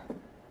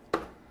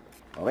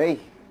 Okay.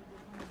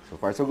 So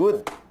far, so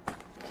good.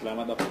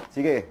 Salamat, Doc.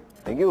 Sige,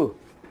 thank you.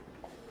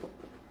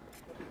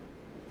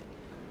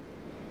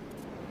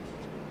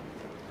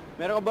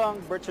 Meron ka bang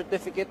birth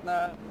certificate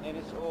na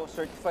NSO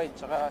certified,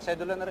 tsaka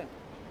cedula na rin?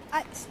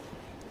 Ay,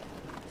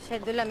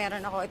 schedule meron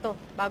ako. Ito,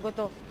 bago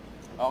to.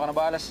 Ako ka na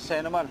bahala sa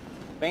sa'yo naman.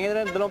 Pengin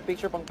rin 2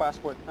 picture pang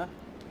passport, ha?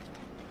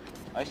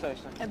 Ayos na,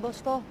 ayos na.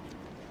 Boss ko,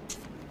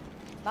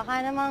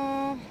 baka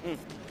namang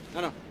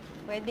Ano?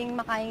 pwedeng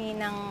makahingi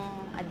ng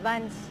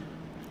advance.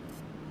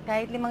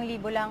 Kahit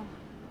 5,000 lang.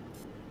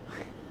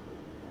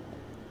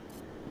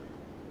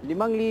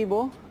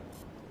 5,000?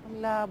 Ang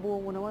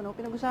labo mo naman, oh.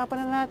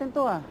 Pinag-usapan na natin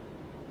to, ah.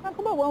 Ano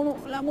ba?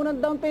 Wala mo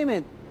ng down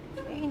payment.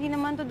 Hindi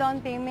naman to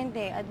down payment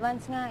eh.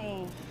 Advance nga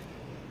eh.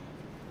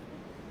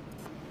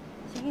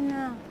 Sige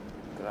na.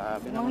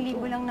 Grabe naman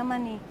 5,000 lang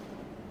naman eh.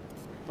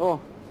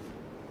 Oh.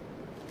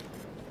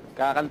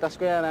 Kakaltas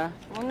ko yan, ha?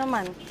 Oo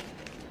naman.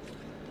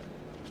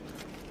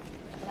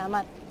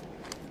 Salamat.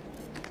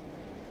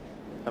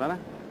 Tara na.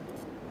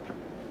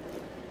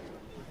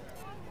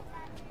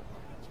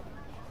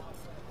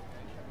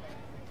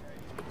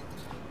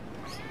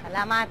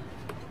 Salamat.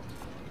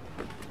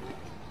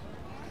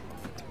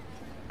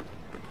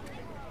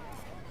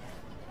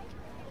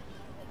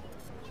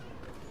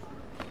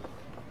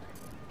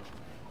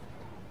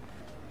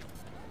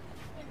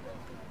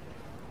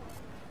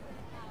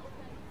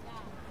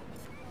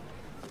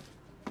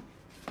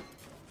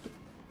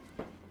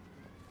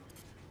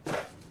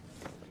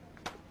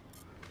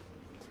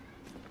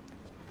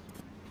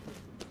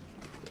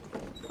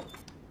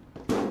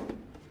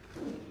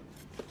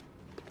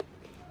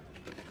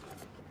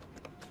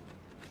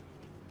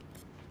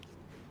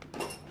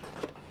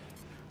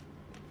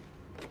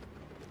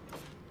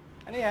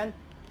 Ano yan?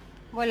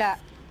 Wala.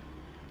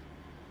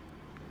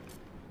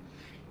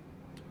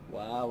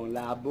 Wow, ang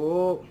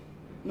labo.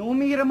 Nung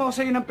humihiram ako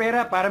sa'yo ng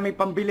pera para may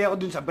pambili ako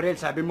dun sa baril,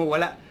 sabi mo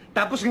wala.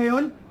 Tapos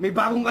ngayon, may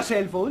bagong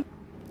ka-cellphone?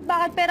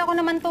 Bakit pera ko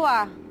naman to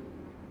ah?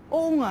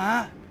 Oo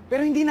nga,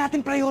 pero hindi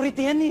natin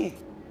priority yan eh.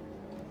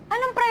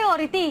 Anong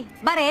priority?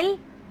 Barel?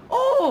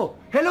 Oo!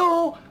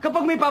 Hello!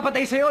 Kapag may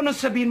papatay sa'yo, ano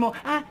sasabihin mo?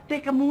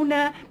 Teka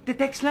muna,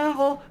 te-text lang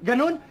ako.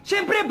 Ganon?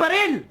 Siyempre,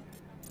 baril!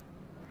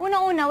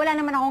 Una-una, wala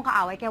naman akong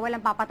kaaway kaya walang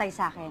papatay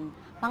sa akin.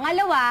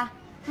 Pangalawa,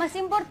 mas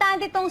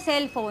importante tong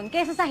cellphone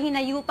kaysa sa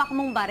hinayupak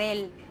mong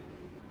barel.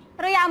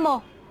 Pero hayaan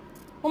mo,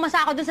 pumasa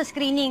ako dun sa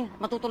screening,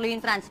 matutuloy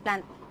yung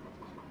transplant.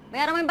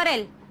 Bayaran mo yung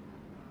barel.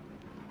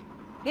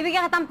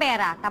 Bibigyan ka ng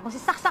pera, tapos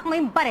isaksak mo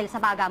yung barel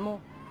sa baga mo.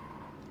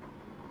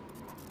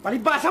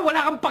 Palibasa,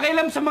 wala kang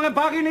pakialam sa mga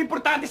bagay na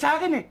importante sa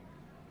akin eh.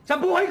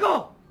 Sa buhay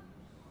ko!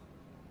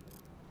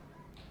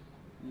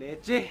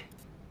 Leche.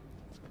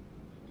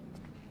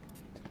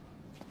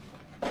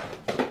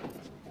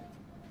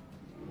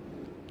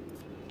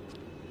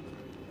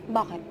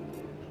 Bakit?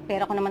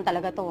 Pera ko naman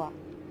talaga to ah.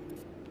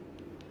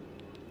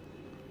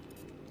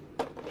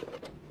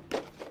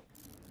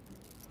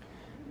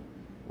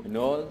 When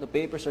all the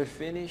papers are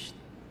finished,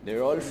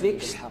 they're all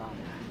fixed.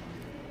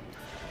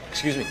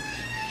 Excuse me.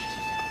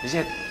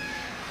 Lizette.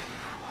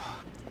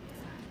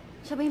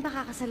 Siya ba yung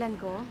pakakasalan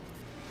ko?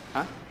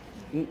 Ha?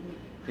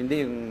 Hindi,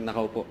 yung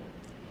nakaupo.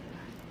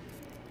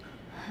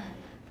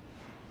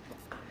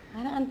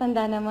 Parang ang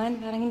tanda naman,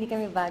 parang hindi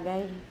kami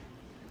bagay.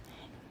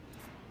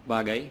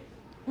 Bagay?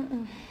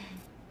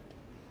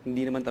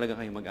 Hindi naman talaga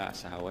kayo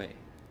mag-aasawa eh.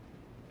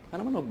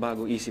 Ano naman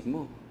magbago isip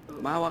mo?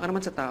 Maawa ka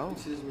naman sa tao.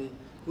 Excuse me,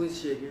 who is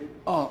she here?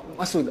 Oh,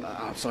 Masood.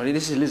 Sorry,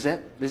 this is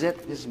Lizette.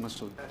 Lizette, this is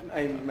Masood.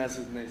 I'm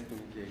Masood, nice to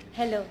meet you.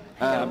 Hello.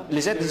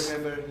 Lizette, Do you this is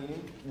remember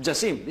him?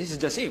 Jasim. This is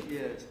Jasim.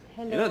 Yes.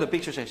 You know the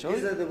pictures I showed?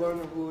 Is that the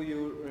one who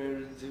you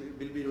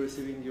will be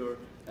receiving your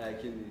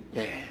kidney?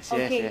 Yes,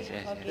 yes, yes,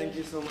 yes. Thank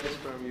you so much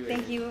from you.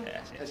 Thank you.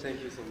 Thank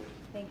you so much.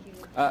 Thank you.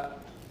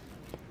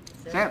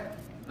 Sir,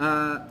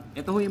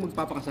 ito ho yung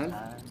magpapakasal.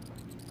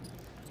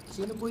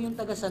 Sino po yung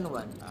taga San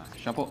Juan?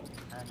 Siya po.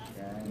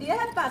 Do you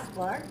have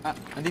passport?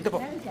 Nandito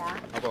po. Meron siya?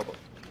 Opo, opo.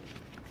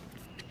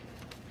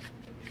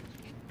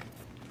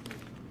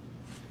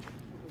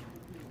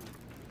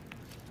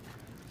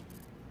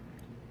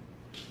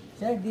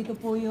 Sir, dito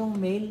po yung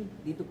male,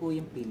 dito po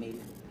yung female.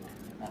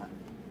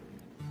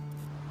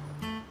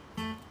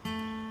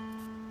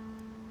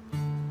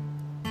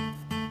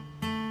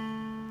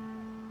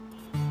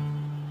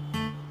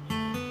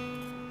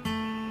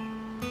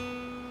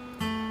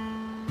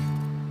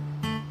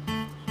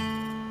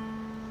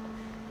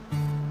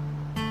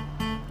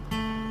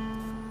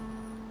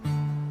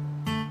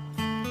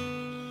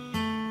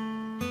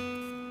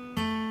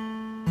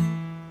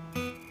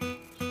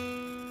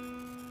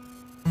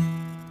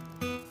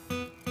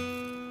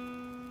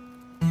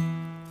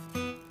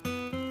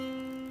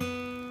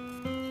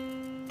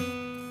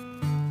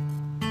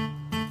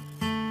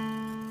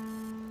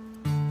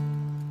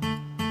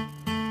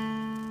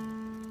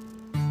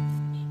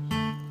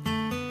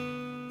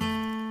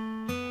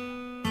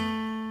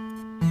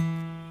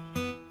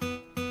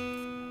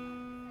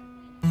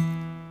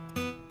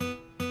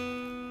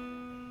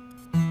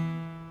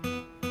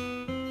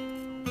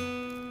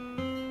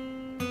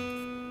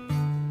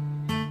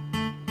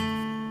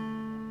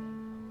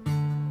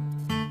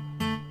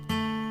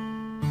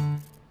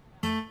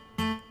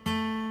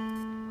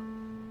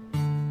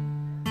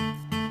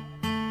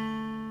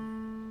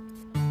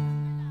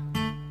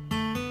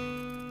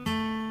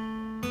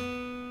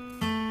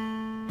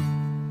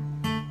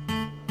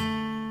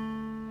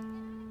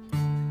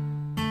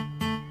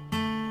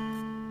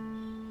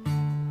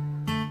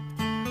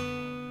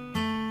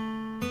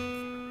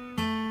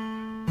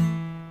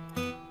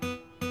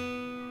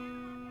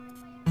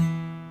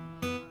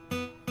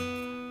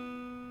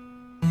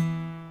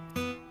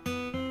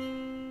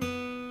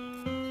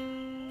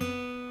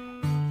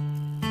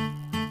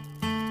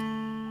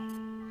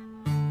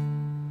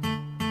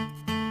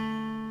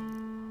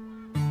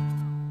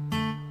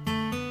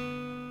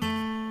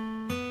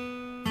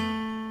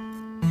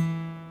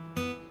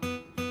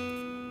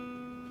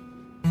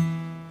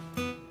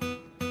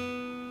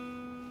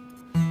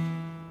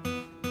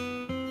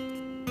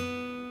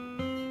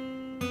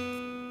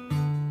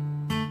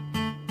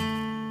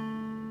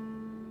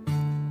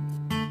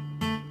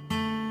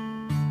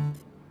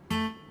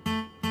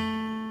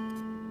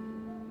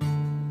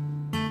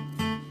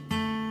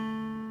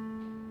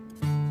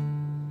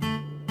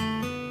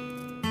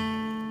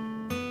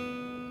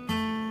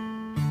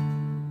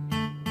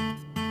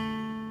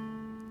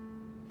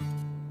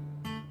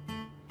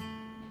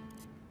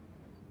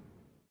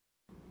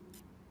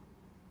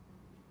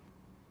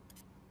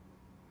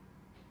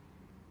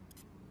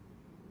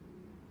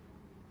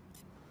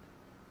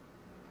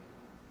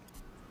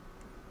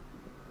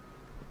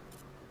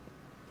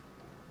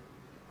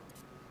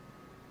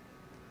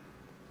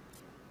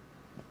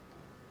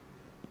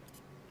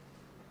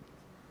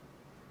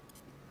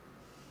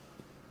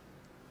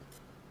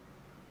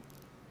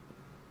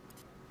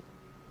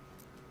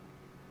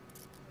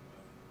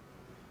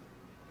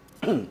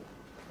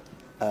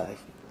 Ay,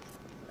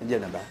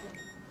 andyan na ba?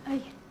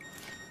 Ay,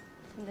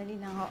 sandali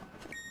lang ho.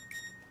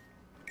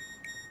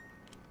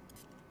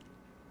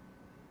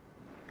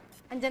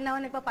 Andyan na ho,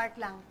 nagpa-park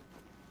lang.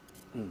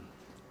 Hmm.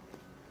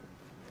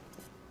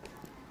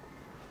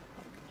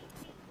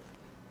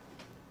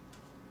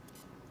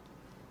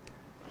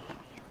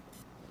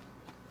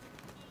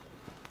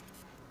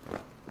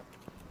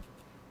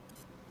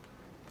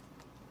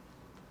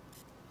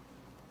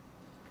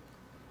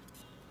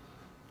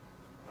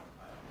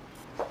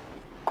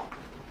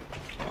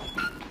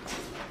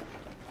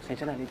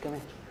 Pasensya na, late kami.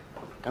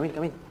 Come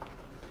in.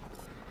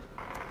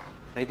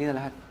 Ready na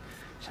lahat.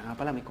 Siya nga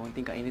pala, may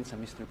konting kainin sa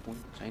Mr. Poon,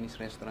 Chinese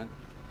restaurant.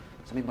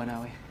 Sa may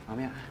Banawe.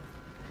 Mamaya.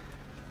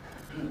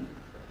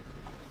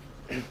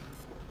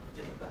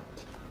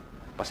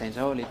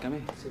 Pasensya ho, late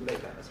kami. Sila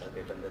ka sa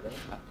kay Pandada?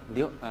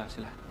 Hindi ho,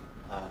 sila.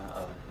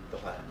 Ito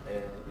ka.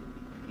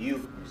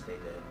 You stay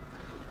there.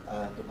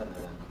 Ito ka na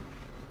lang.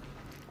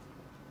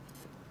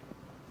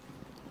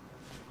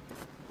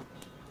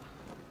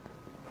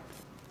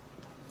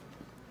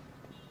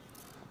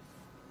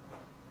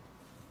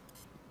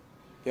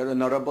 Your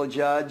Honorable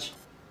Judge,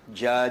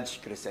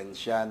 Judge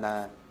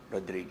Crescenciana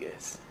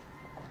Rodriguez.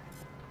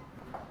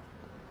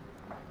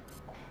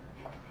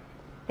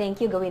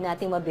 Thank you. Gawin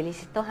natin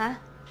mabilis ito, ha?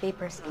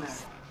 Papers,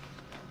 please.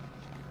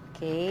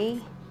 Okay.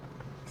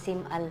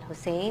 Sim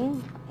Al-Hussein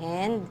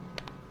and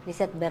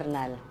Lisette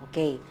Bernal.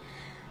 Okay.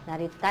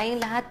 Narito tayong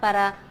lahat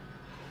para...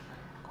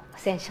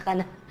 Pasensya ka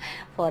na.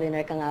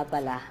 Foreigner ka nga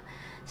pala.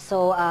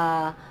 So,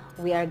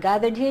 we are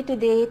gathered here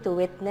today to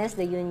witness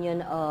the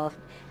union of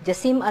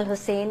Jasim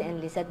Al-Hussein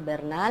and Lisette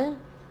Bernal.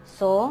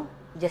 So,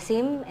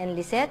 Jasim and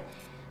Lisette,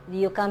 do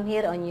you come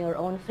here on your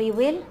own free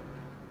will?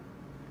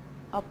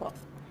 Opo.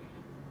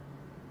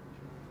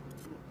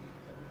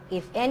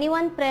 If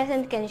anyone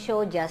present can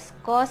show just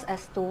cause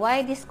as to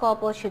why this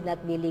couple should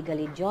not be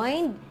legally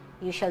joined,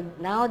 you shall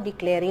now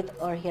declare it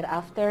or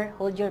hereafter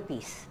hold your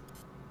peace.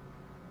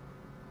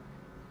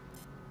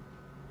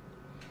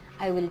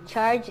 I will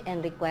charge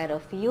and require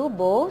of you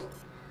both,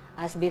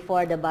 as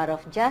before the bar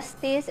of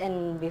justice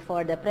and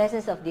before the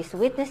presence of these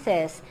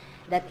witnesses,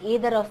 that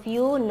either of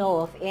you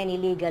know of any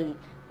legal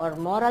or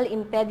moral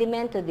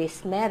impediment to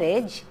this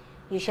marriage,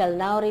 you shall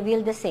now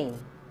reveal the same.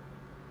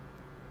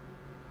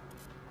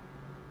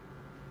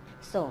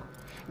 So,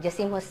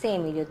 Jasim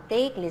Hussein, will you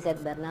take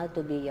Lisette Bernal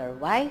to be your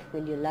wife?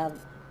 Will you love,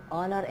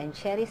 honor, and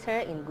cherish her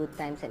in good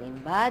times and in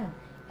bad?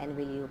 And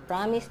will you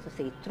promise to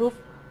say truth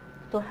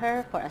to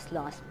her for as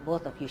long as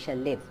both of you shall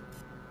live?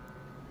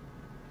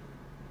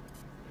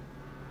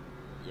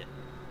 Yes.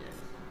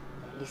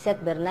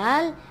 Lisette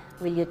Bernal,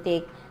 will you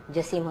take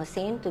Jasim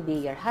Hussein to be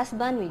your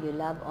husband? Will you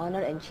love,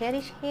 honor, and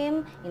cherish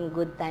him in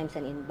good times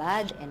and in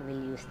bad? And will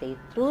you stay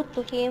true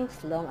to him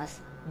as long as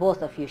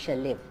both of you shall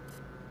live?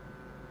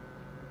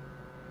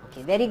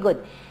 Okay, very good.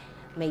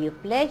 May you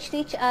pledge to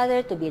each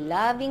other to be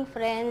loving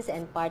friends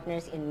and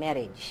partners in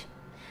marriage.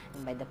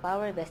 And by the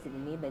power vested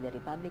in me by the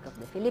Republic of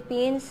the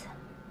Philippines,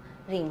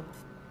 ring.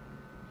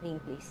 Ring,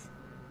 please.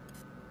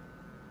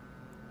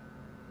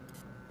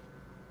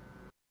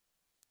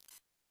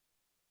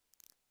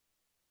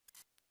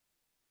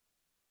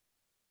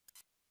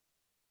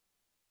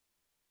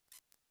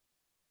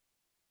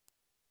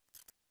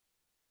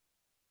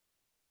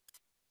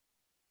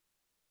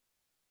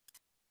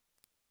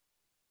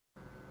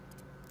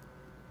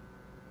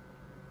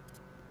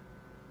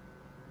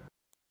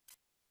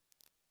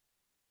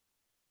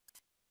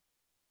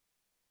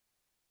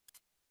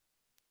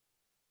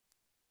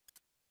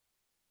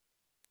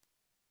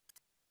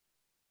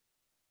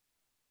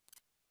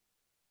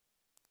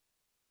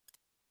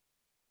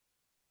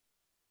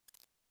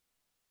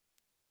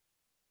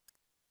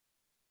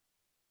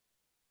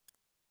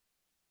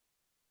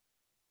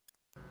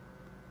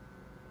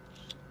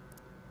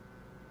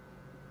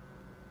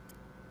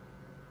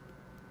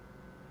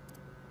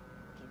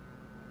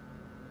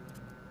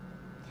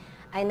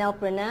 I now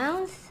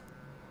pronounce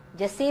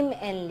Jasim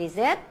and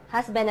Lisette,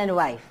 husband and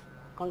wife.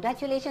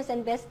 Congratulations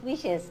and best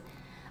wishes.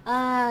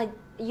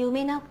 You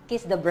may now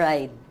kiss the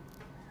bride.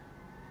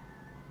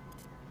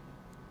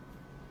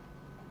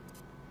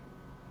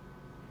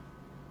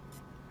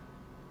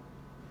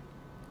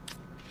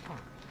 Oh,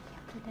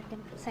 let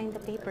them sign the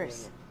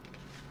papers.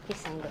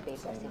 Please sign the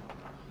papers.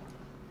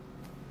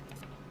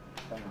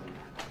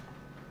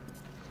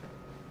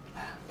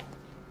 Yeah.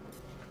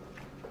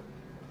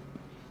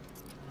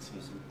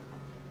 Excuse me.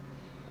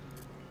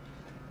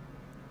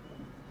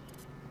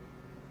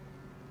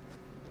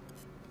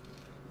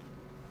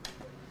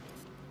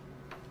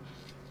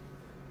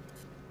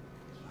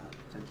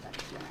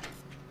 Sometimes, yeah.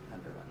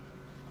 Number one.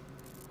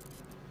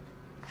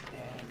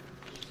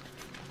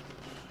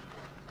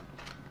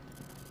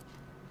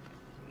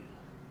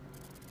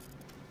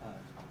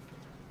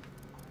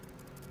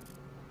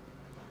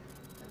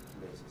 And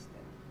places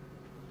then.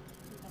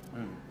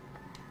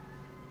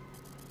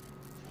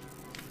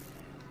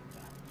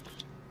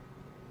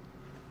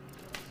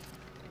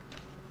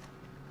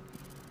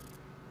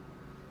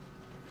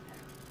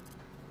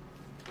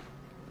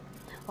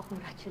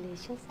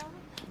 Congratulations, ha?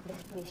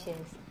 Best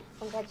wishes.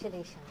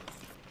 Congratulations.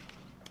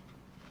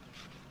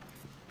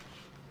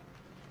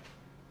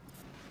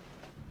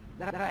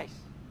 The rice.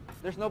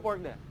 There's no pork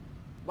there.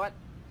 But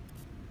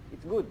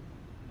it's good.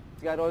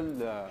 It's got all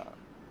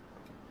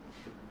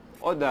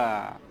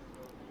the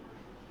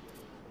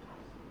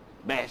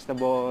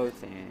vegetables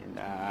and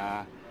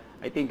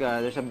I think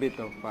there's a bit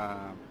of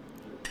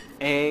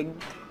egg.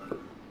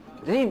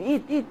 Zain,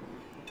 eat.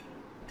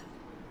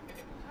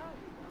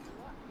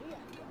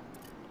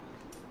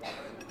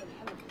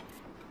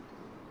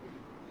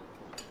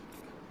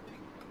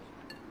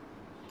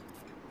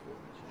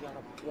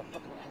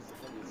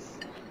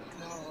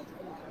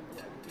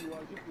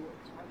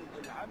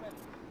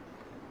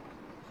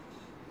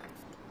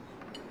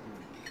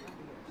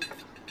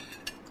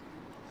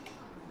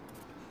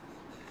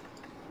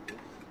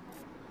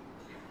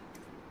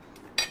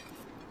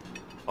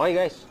 Okay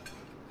guys,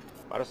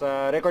 para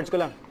sa records ko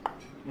lang.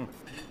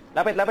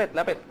 Lapit.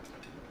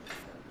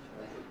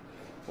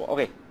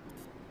 Okay.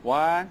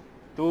 1,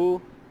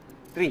 2,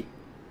 3.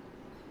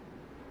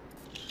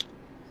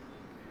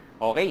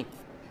 Okay.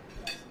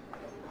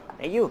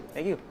 Thank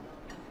you.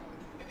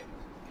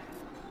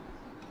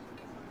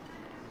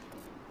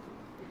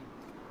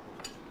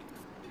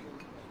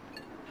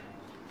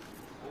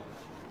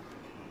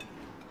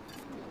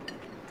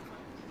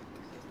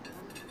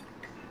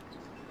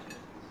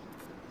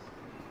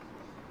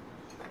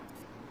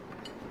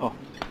 Oh,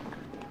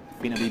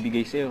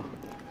 pinabibigay sa'yo.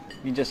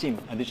 Ninja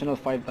Sim, additional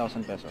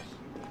 5,000 pesos.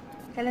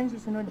 Kailan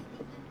susunod?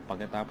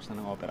 Pagkatapos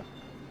na ng opera.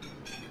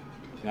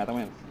 Ingatan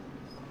mo yan.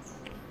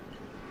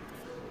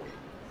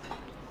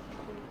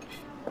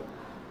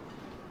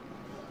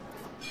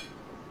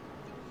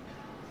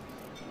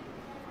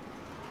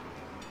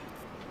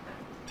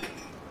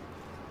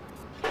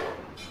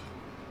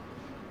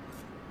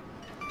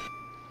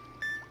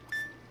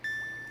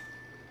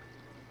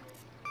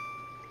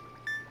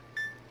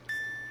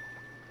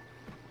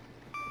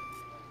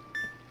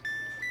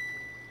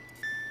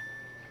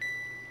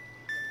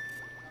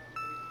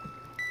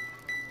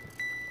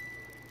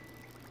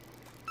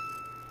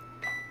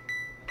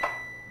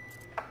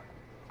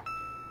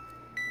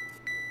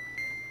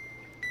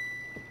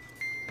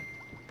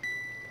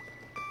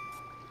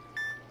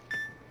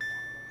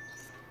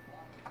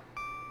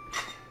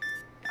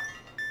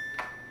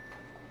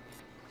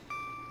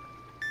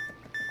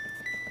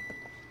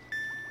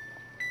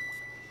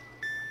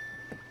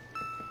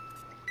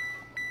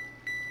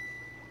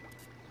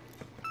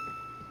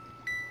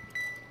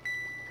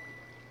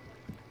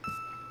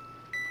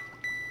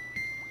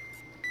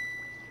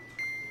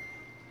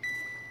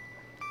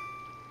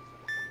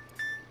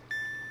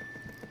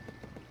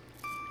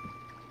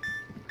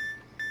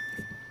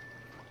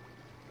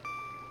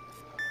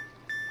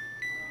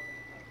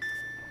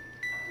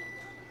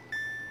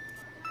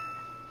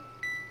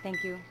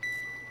 Thank you.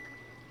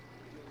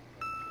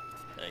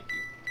 Thank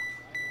you.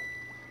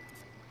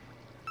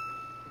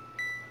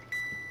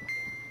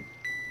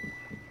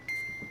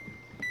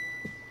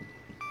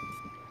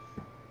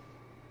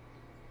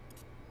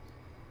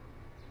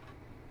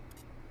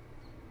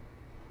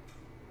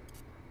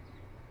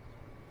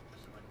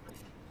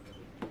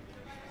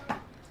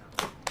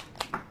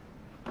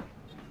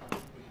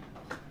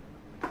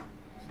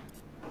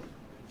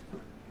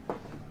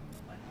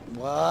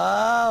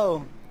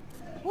 Wow!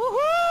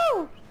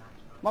 Woohoo!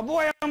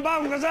 Mabuhay ang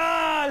bagong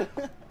kasal!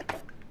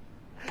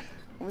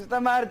 Kumusta,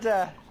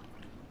 Marcha?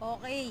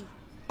 Okay.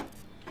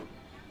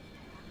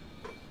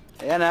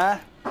 Ayan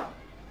ha.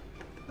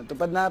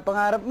 Natupad na ang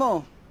pangarap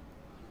mo.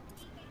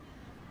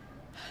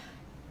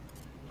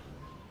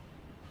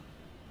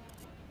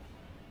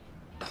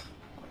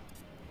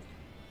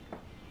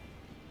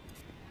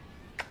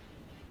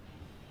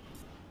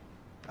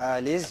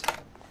 Liz.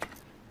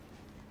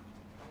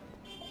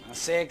 Ang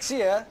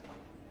sexy ha.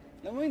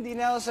 Alam mo, hindi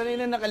na ako sanay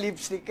na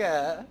naka-lipstick ka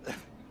ha.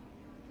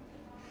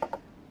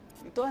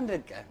 May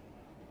 200 ka?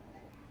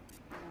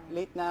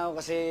 Late na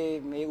ako kasi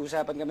may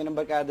usapan kami ng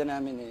barkada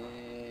namin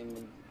eh.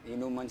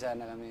 Mag-inuman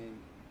sana kami.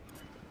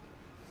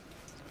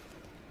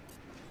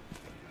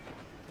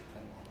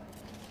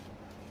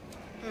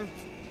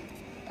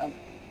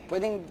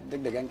 Pwedeng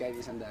dagdagan kahit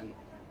 100.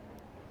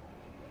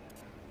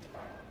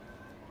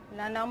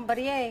 Wala na akong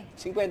barya eh.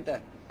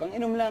 50.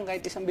 Pang-inom lang,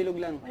 kahit isang bilog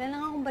lang. Wala na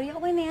nga akong barya.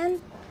 Okay na yan.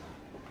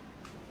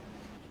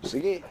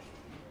 Sige.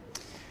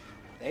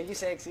 Thank you,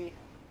 sexy.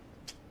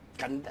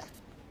 Ganda.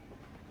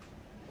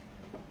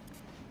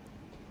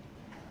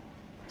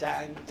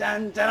 Chan,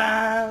 chan,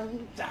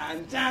 charan! Chan,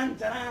 chan,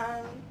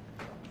 charan!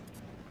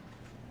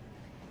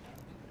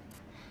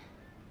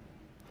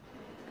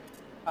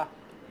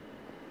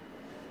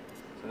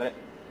 Sandali.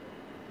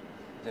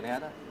 Diyan na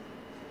yata.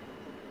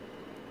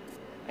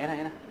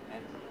 Ayan na.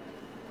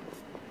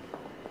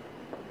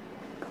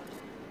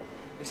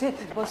 Is it?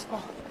 Boss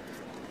ko.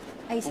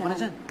 Ay, Upo na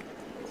dyan.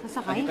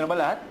 Sasakay? Nandito na ba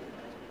lahat?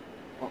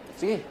 Oh,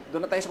 sige,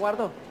 doon na tayo sa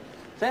kwarto.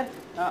 Sir,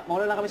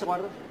 mawala lang kami sa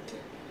kwarto.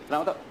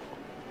 Salamat to.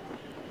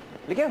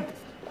 Likim!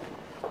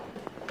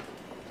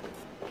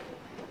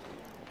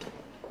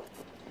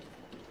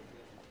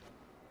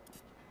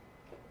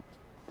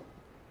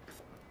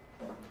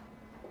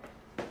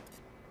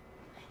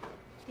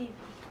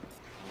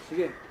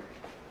 Sige.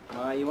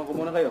 Maiwan ko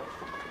muna kayo.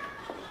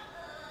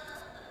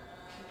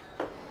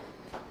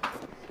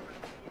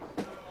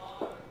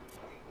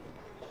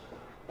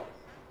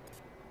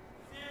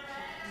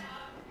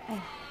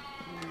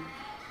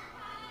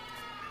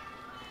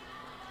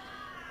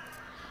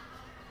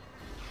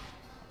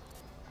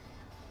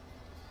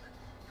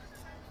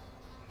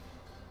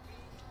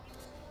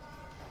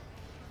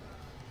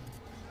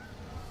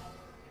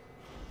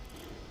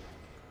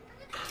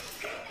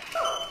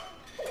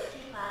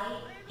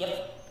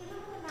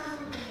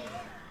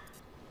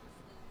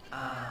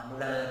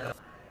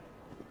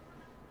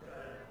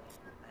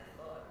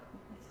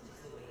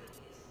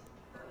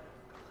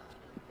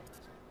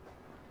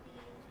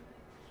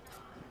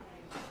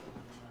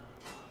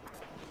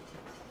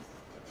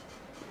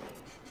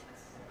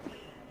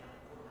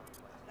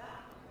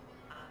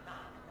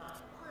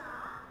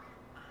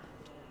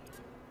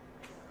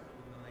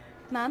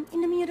 Ma'am,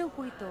 inamin niyo raw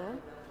po ito?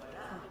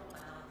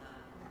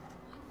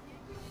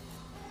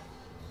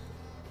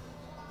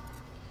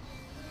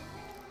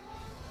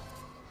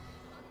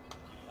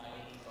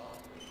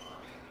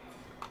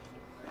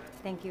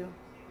 Thank you.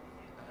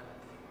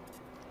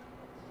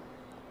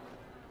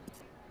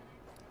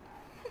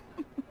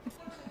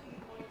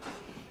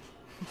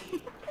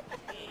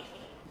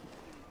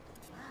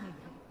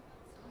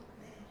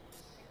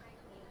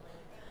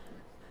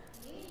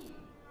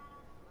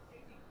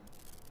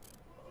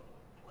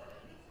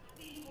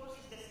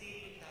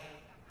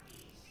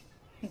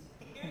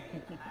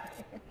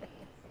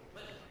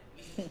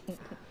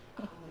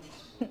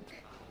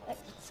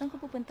 Saan ka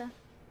pupunta?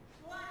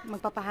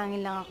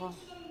 Magpapahangin lang ako.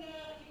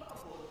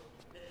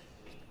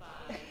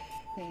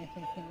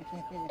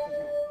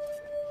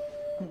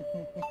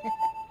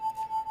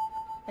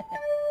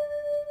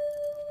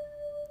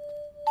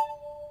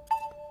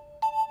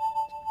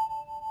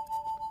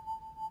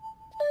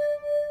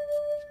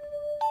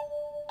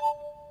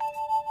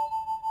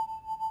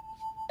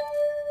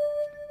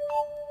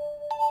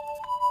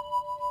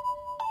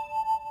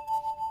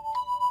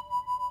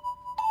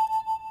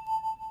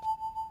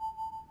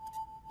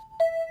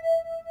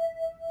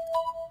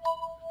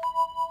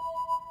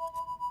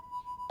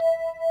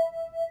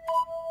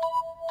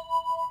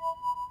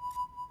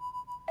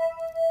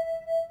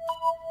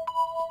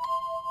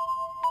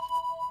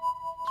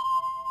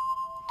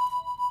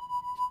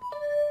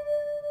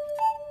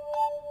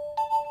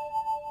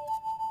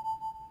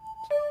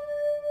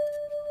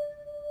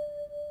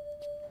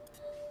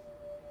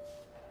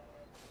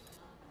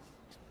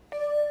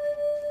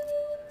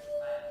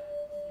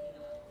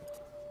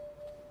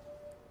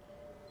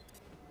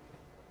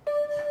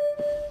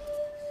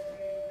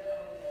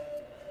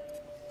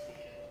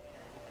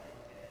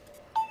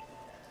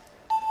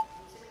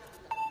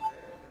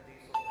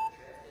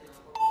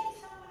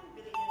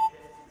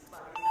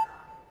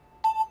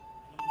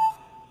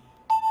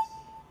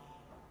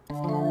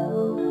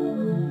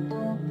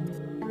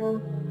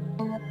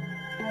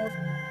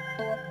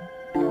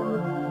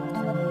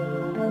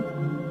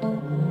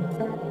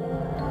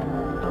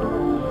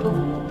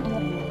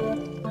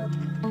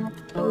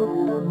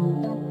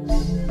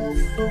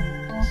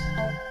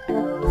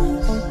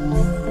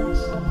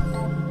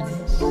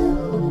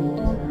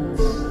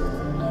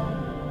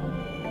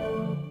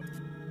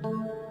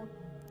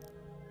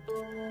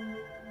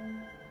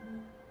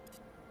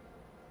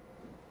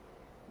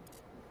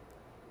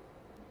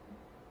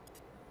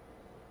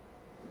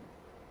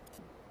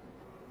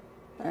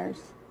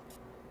 Nurse,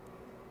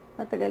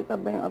 matagal pa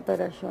ba yung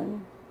operasyon?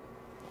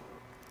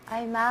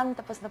 Ay, ma'am,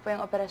 tapos na po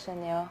yung operasyon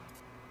niyo.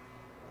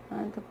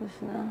 Ah, tapos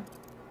na.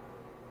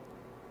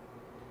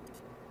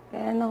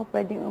 Kaya ako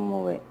pwedeng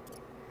umuwi?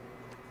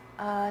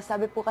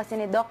 Sabi po kasi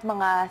ni Doc,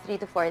 mga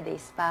 3 to 4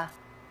 days pa.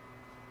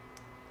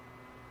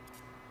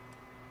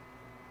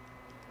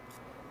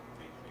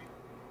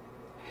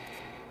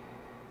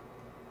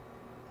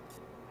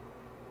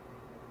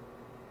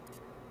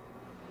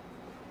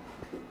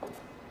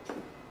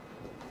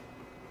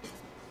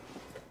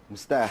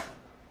 Musta?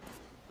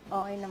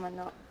 Okay naman,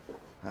 no?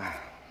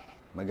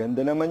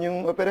 Maganda naman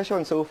yung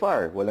operasyon so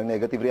far. Walang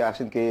negative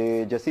reaction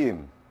kay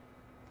Jasim.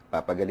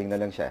 Papagaling na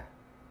lang siya.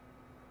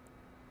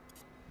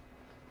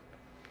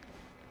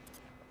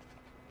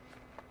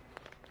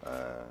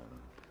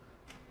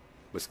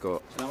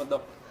 Busko. Salamat,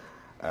 Doc.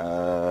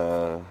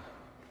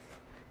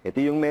 Ito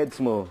yung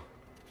meds mo.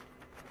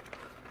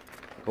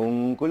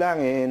 Kung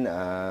kulangin,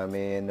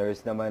 may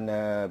nurse naman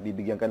na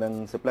bibigyan ka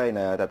ng supply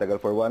na tatagal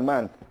for 1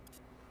 month.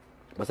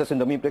 Basta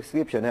sundan mo yung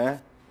prescription, ha?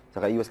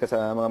 Saka iwas ka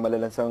sa mga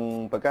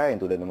malalansang pagkain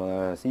tulad ng mga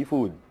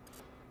seafood.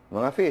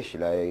 Mga fish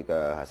like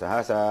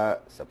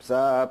hasa-hasa,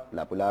 sapsap,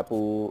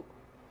 lapu-lapu.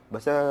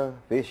 Basta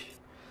fish.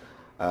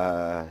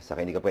 Saka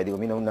hindi ka pwede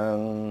uminom ng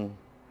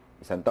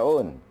 1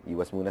 taon.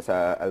 Iwas muna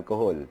sa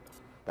alcohol.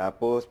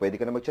 Tapos,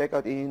 pwede ka na mag-check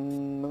out in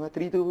mga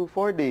 3 to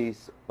 4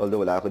 days.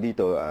 Although wala ako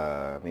dito,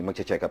 may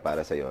mag-check up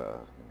para sa'yo.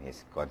 May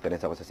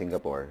conference ako sa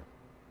Singapore.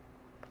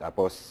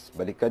 Tapos,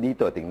 balik ka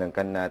dito. Tingnan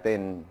ka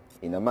natin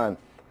in a month.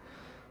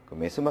 Kung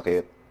may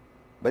sumakit,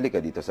 balik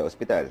ka dito sa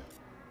ospital.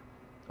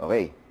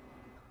 Okay?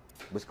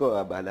 Busko,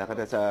 bahala ka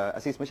na sa...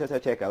 Assist mo siya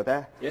sa checkout,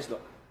 ha? Yes, Doc.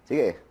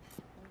 Sige.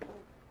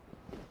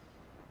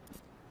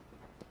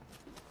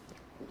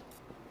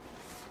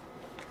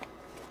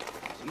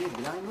 Sige,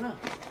 bilangin mo na.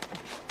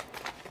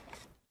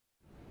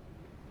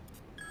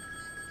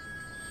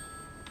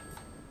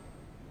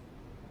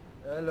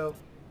 Hello.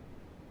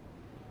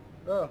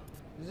 Oh,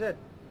 Lizette.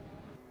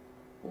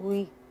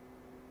 Uy,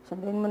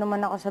 sunduin mo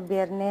naman ako sa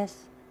Biyernes.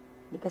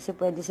 Hindi kasi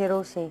pwede si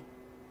Rose eh.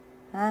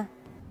 Ha?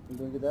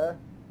 Sunduin kita?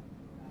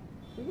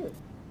 Sige,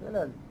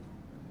 kailan?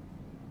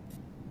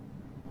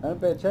 Anong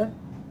petsa?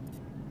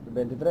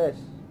 23.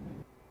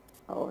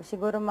 Oo,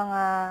 siguro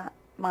mga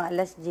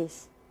alas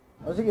 10.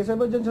 O sige, saan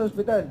ba dyan sa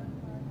ospital?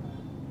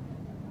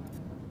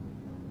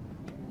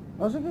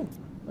 O sige,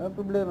 walang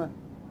problema.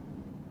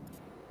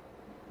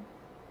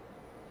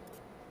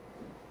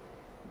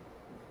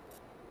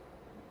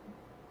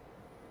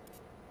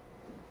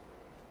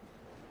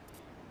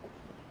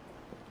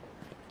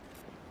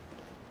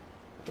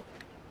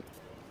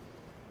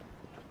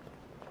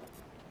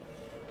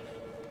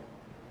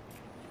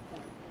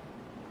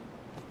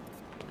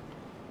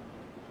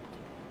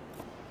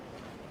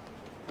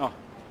 Oh,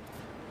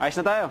 ayos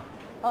na tayo.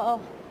 Oo.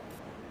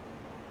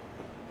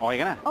 Okay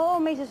ka na? Oo,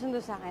 may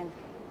susundo sa akin.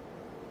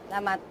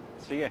 Salamat.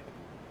 Sige.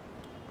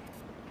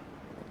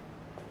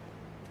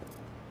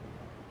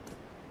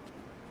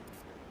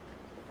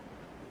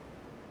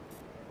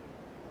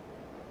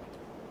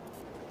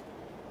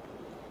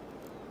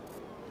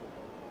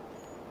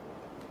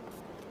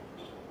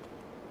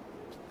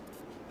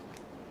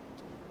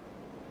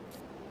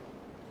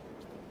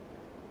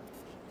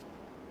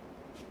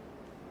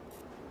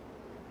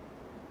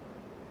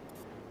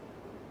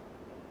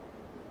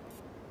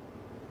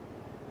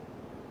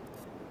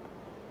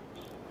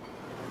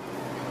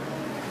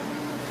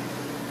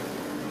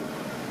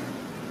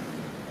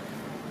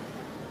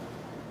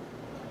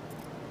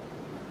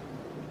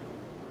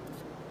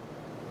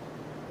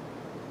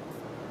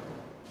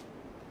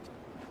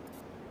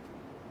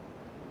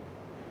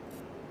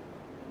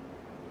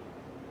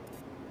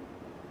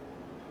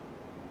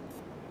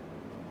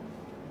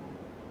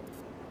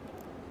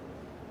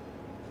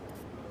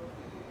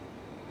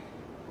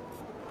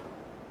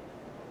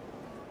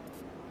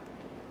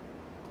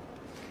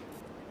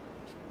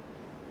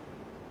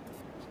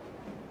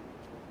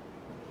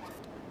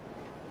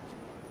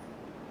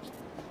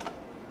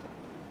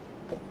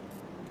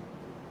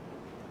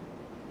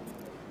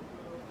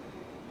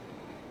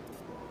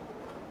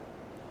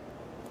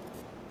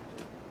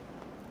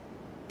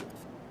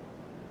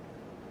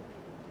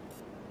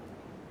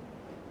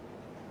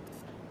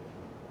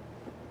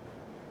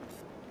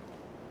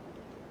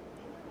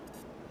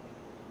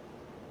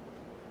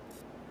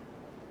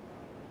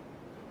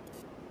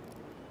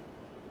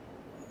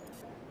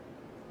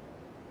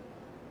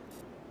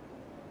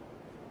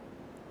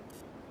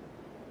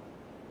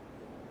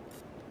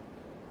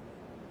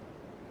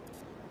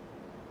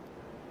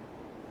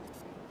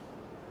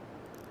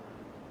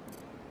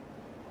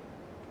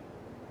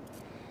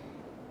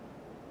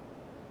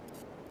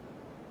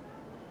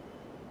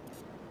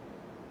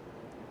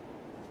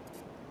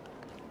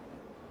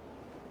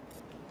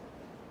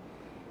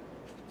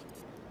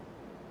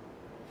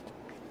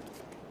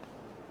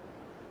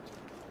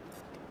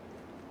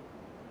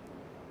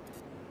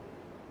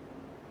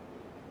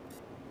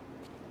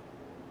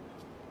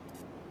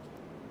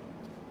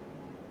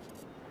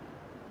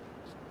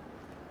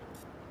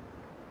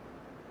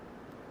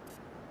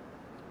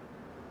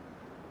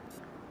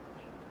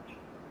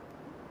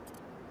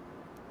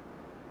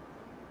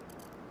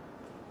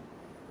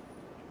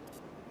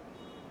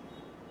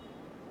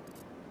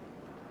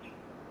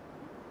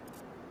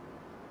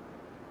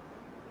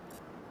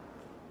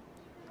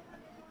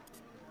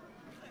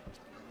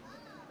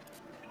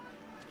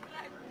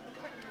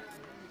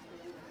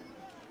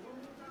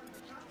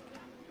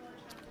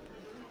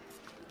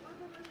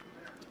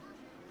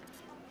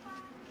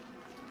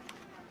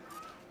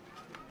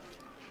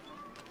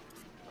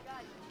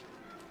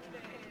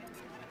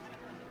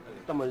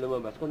 Tama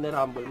lumabas. Kung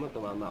na-rumble mo,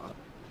 tumama ka.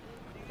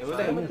 Eh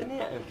wala, madali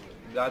yan.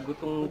 Gago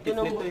tong tip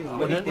nito eh.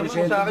 Malitin mo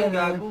sa akin,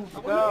 gago.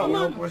 Ikaw,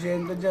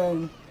 1% dyan.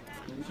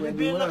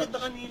 Sabihan na kita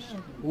kanina.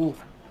 Oo.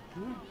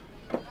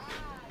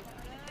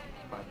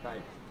 Patay.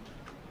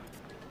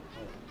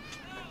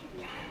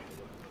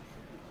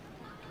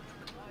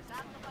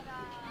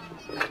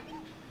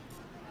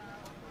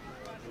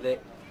 Hindi.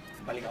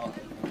 Balik ako.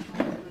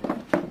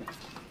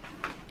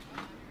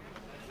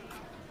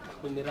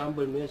 Kung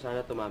ni-rumble mo yan,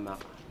 sana tumama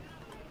ka.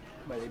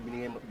 Bali,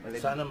 binigay mo.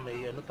 Sana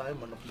may ano tayo,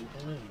 manok dito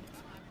ngayon.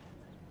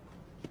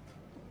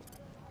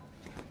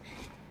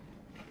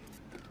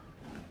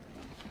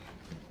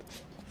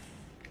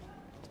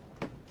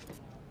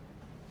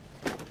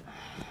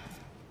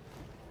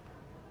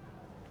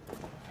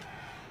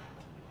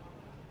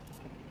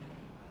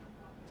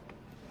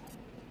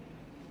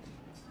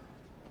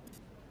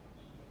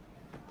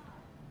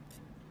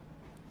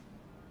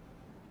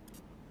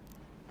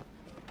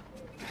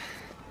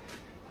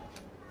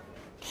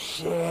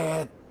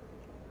 Shit!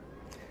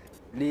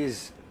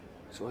 Liz,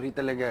 sorry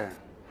talaga.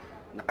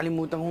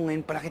 Nakalimutan ko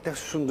ngayon pala kita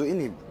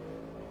susunduin eh.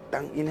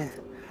 Tangina.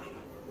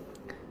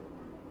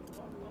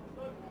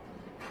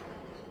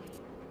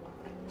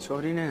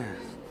 Sorry na.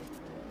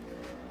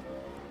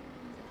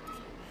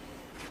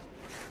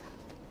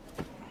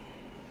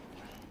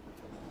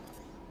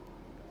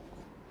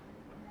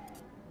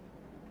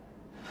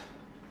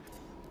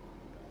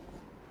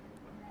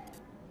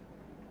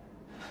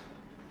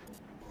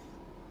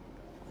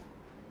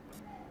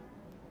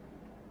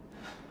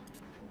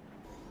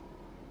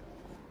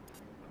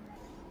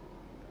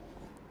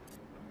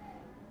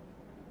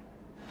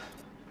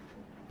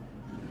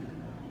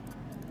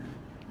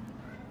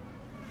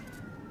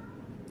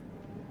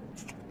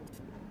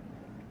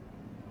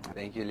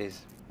 Thank you, Liz.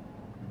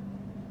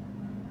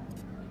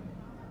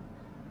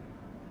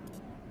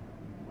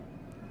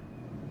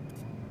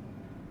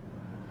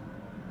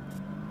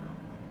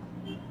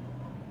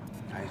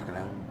 Ayos ka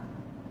lang.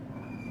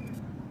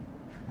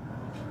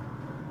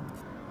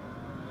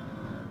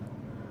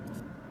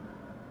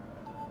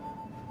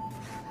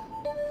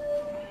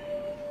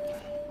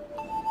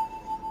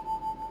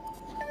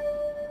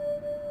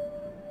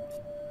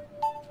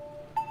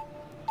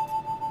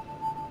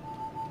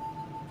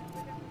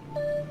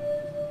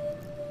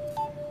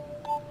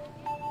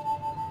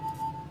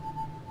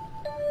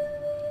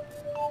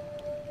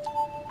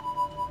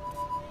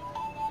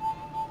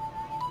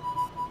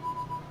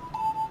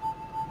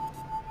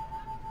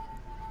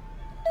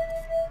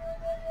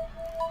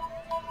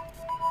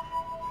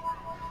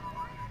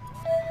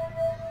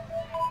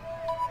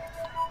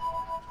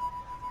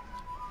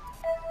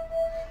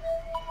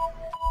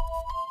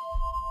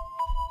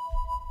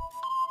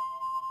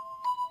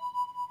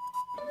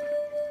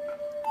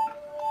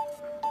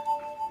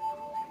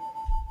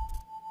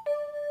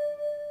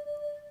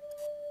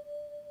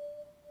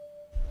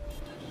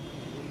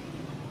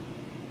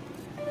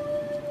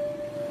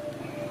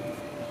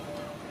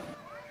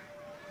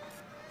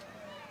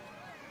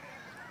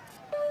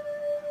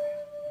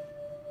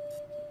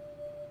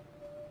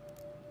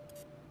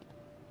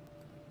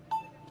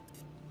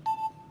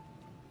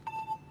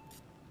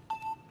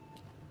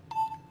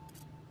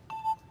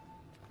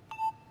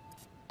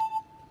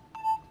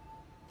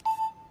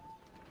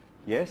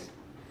 Yes?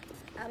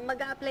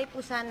 Mag-a-apply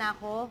po sana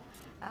ako.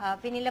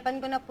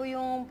 Pinilapan ko na po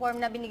yung form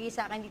na binigay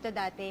sa akin dito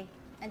dati.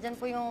 Andyan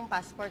po yung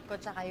passport ko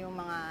tsaka yung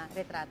mga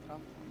retrato.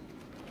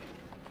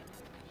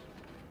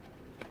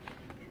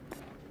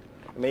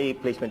 May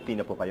placement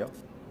fee na po kayo?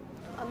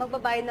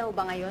 Magbabayad na ho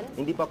ba ngayon?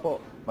 Hindi pa po.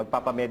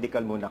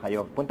 Magpapamedical muna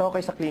kayo. Punta ko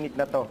kayo sa clinic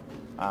na to.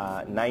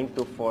 9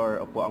 to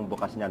 4 po ang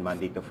bukas niyan,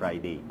 Monday to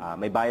Friday.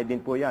 May bayad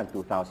din po yan,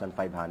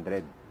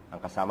 2,500. Ang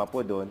kasama po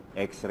doon,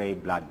 x-ray,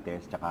 blood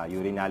test, tsaka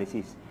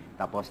urinalysis.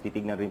 Tapos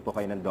titignan rin po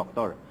kayo ng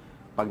doktor.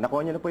 Pag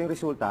nakuha niyo na po yung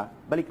resulta,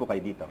 balik po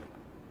kayo dito.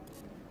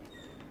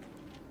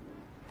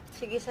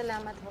 Sige,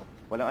 salamat ho.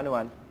 Walang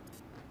anuman.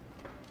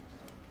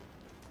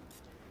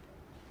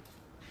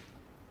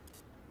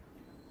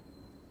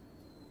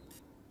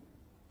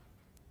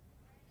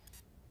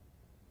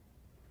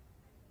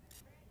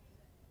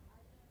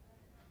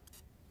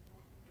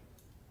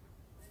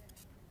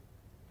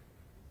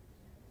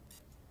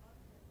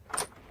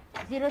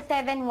 Zero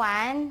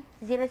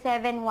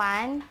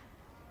 071.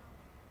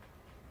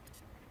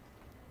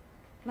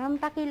 Ma'am,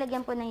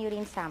 pakilagyan po ng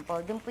urine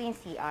sample. Doon po yung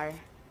CR.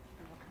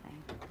 Okay.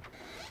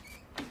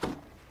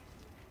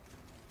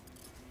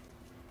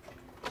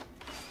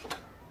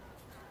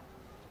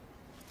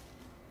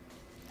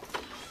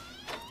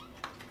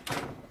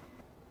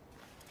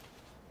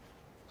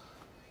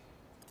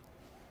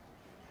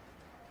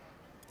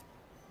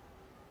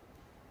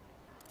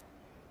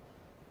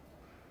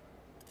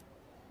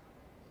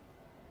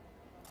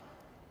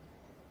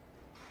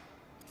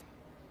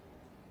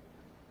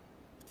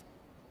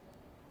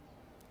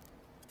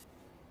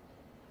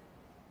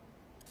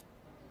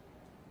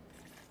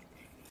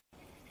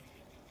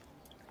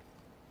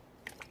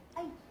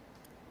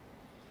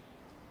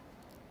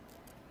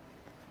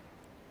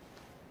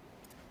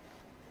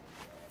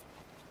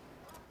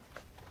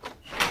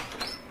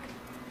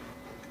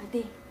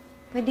 Ate,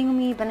 pwedeng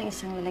humingi pa ng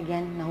isang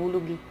lalagyan.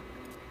 Nahulog eh.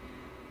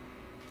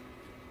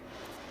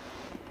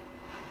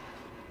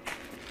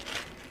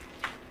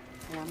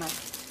 Salamat.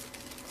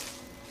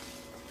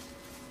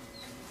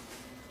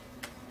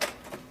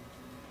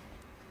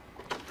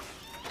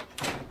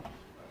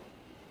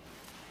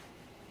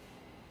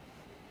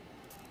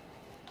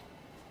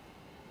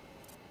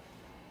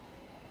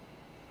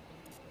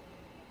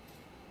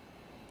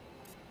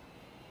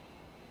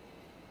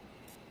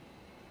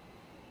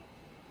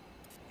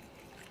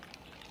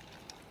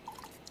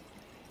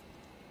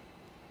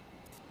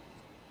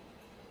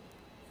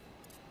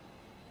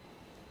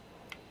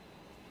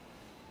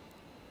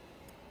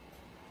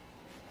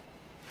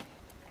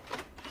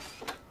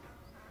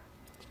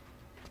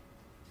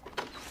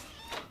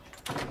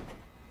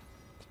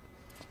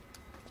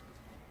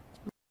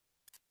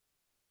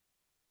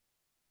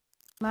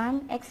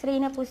 Ma'am,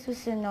 x-ray na po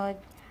susunod.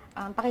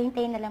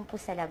 Pakihintayin na lang po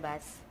sa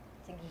labas.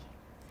 Sige.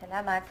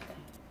 Salamat.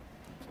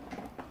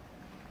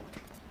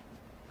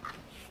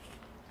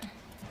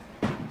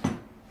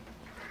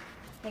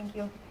 Thank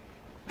you.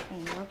 Ay,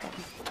 welcome.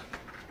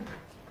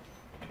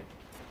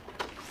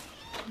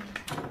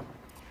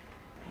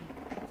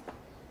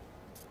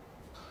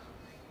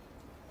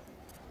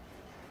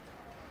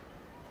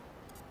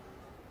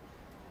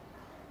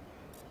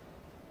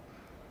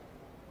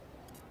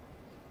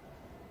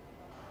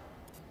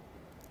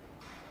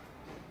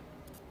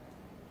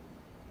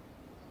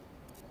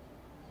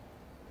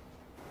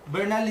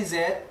 Bernal,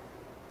 Lizette?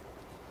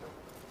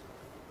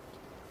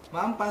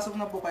 Ma'am, pasok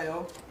na po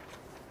kayo.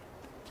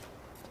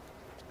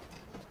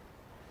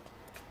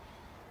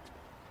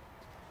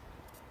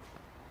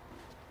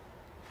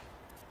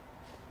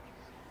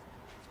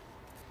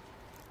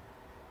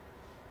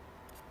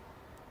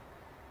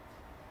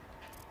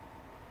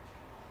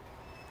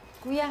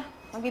 Kuya,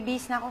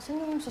 magbibihis na ako.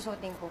 Saan yung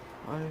susuotin ko?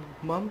 Ay,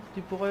 ma'am,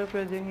 di po kayo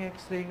pwedeng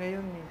x-ray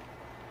ngayon eh.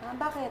 Ah,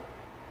 bakit?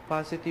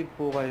 Positive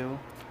po kayo.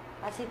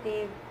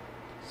 Positive.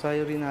 Sa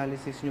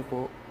urinalysis nyo po,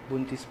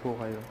 buntis po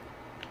kayo.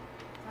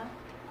 Ha?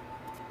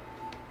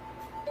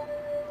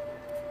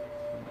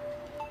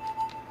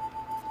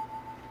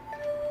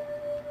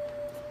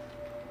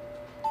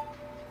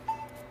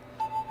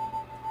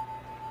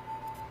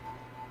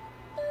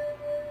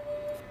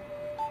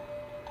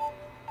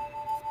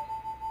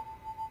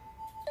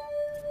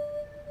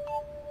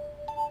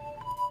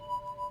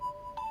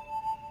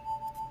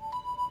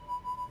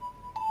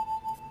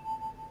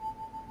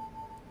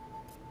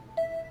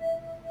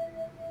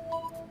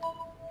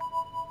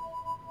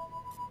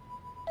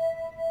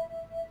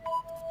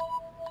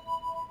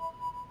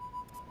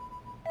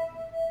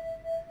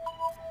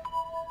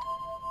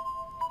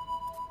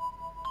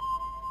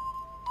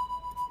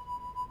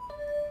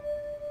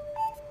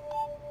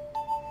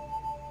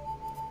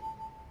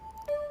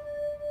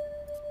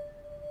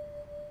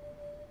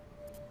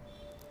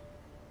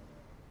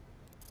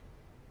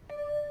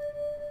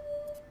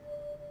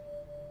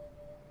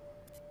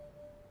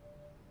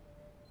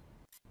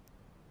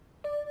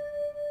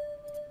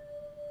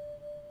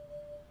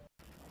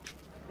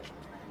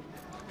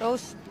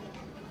 Rose,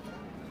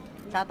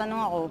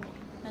 tatanong ako.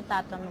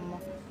 Natatanong mo.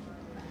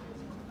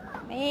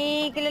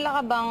 May kilala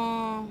ka bang...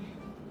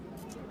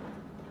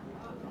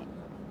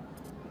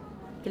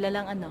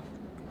 Kilalang ano?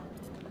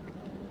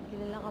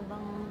 Kilala ka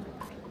bang...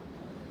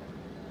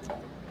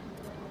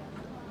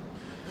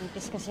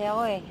 Buntis kasi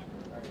ako eh.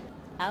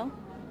 Aw?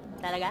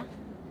 Talaga?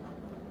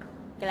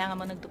 Kailangan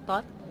mo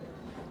nagtuktot?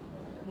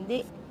 Hindi.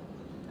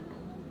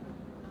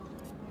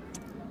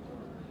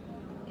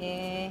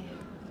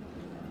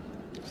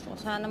 Gusto ko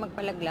sana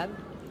magpalaglag.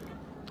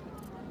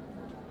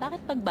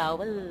 Bakit pag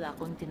bawal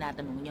akong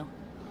tinatanong nyo?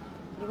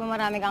 Di ba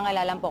marami kang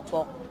alalang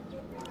pokpok?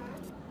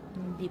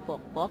 Hindi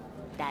pokpok?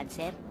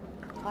 Dancer?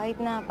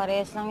 Kahit na,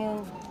 parehas lang yun.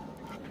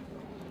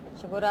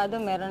 Sigurado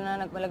meron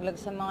na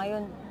nagpalaglag sa mga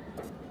yun.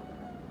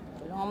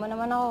 Tulungan mo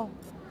naman ako.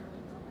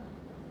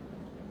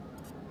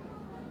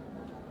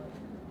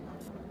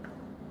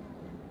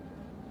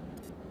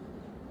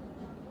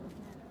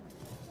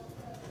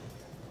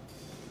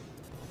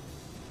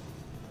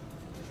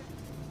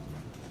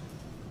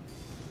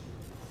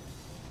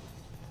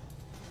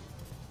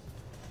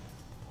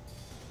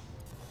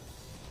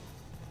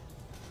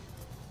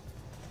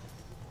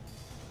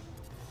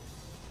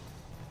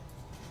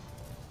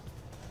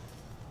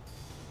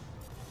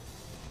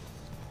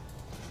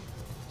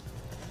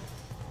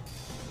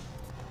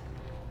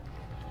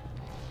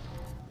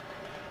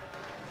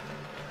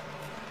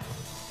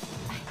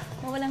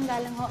 Mawalang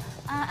galang ho.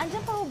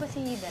 Andyan pa ho ba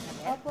si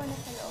Bernabet? Opo,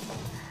 nasa loob.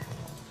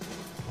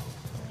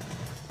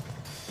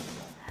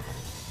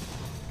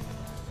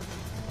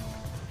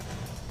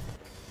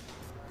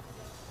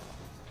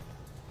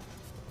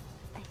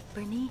 Ay,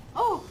 Bernie.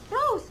 Oh,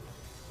 Rose!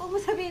 Huwag mo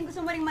sabihin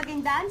gusto mo rin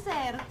maging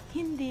dancer.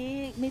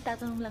 Hindi. May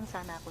tatanong lang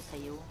sana ako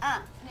sa'yo.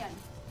 Ano yan?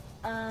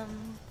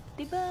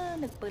 Di ba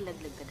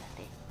nagpalaglag ka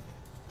dati?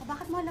 O,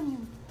 bakit mo alam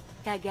yun?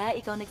 Kaga,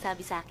 ikaw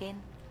nagsabi sa akin.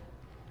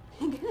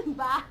 Ganun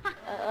ba?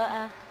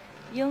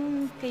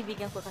 Yung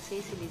kaibigan ko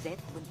kasi si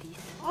Lizette,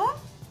 buntis. Oh,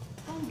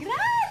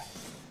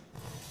 congrats!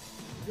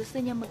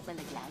 Gusto niya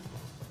magpalaglag.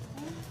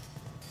 Ay,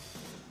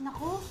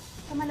 naku,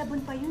 sa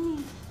Malabon pa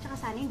yun eh. Tsaka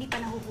sana hindi pa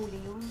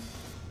nahuhuli yun.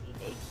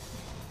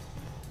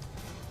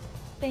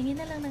 Pengi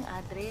na lang ng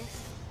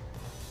address.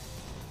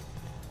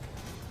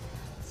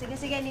 Sige,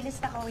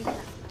 lilista ko. Wait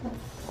lang.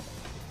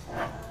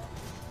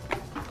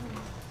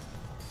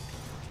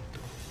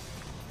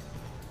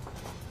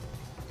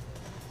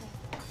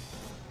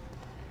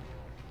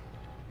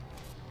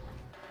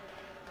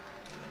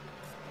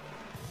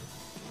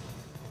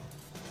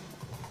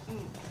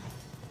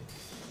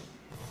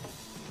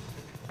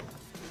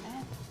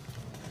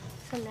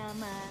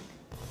 Salamat.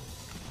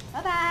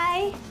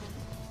 Bye-bye!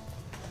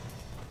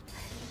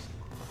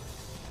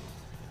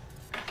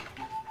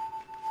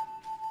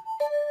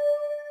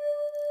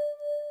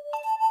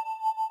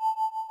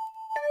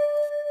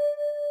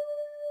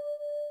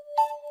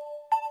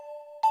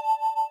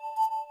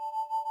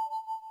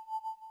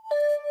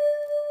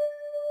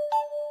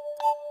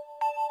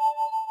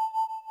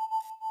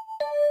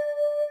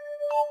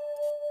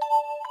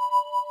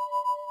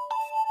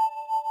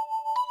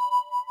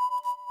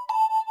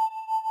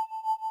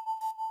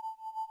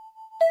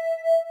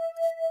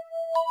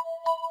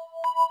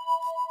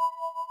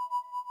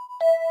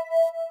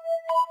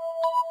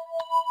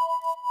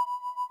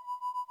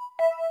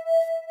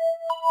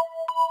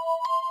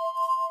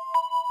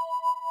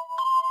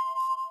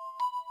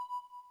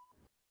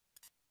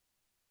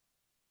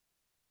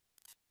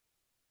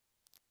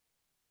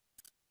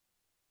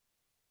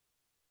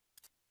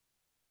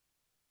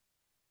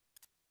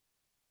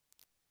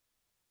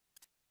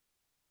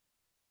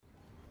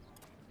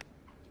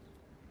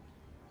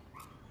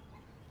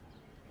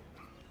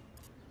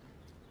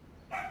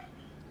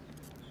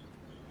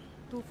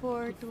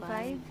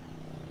 2425?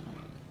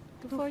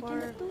 240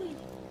 na to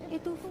eh. Eh,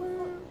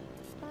 24.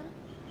 Parang...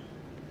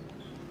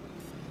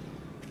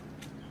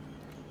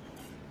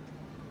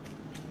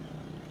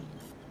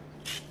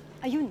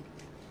 Ayun.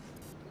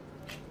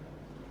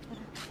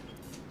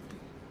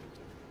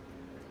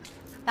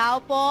 Tao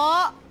po!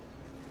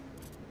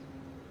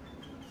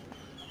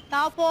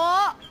 Tao po!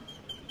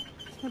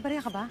 May bariya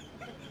ka ba?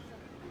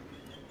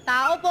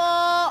 Tao po!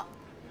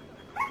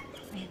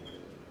 Ayun.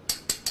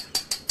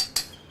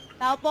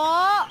 Tao po!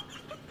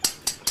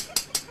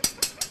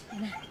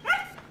 Ayun na.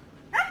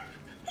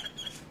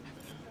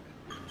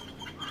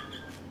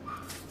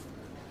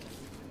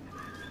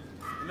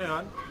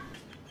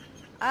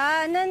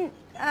 Ano yun?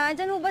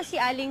 Dyan ho ba si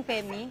Aling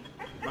Femi?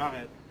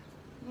 Bakit?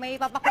 May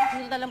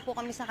papakonsulta lang po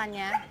kami sa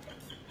kanya.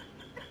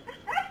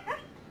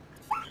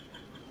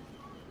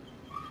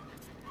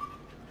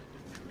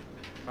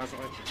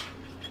 Pasok kayo.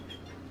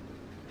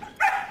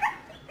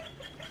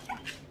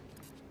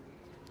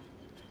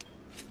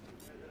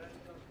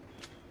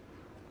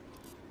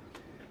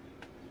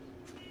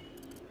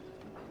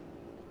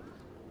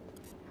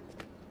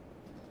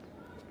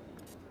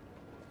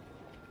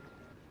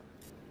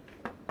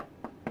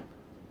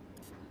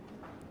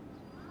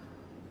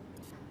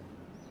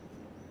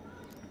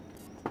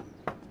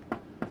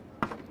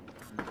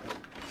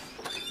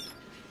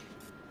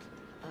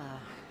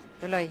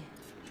 Tuloy.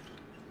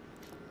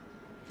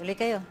 Tuloy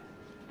kayo.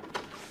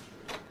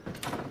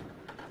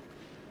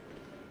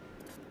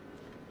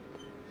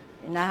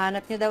 Hinahanap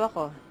niyo daw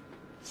ako.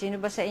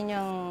 Sino ba sa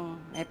inyong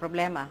may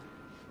problema?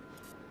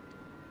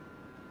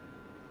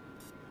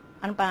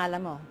 Anong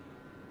pangalan mo?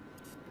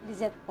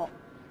 Lizette po.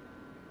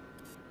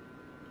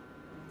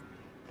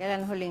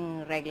 Kailan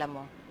huling regla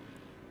mo?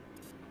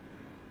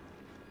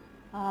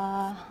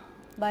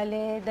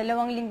 Bale, 2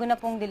 linggo na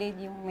pong delayed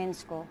yung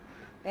mens ko.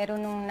 Pero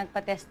nung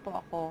nagpa-test po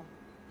ako,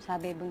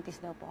 sabi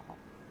buntis daw po ako.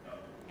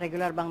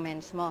 Regular bang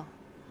mens mo?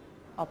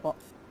 Opo.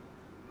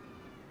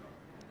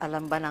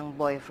 Alam ba ng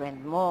boyfriend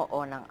mo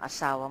o ng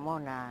asawa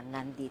mo na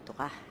nandito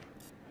ka?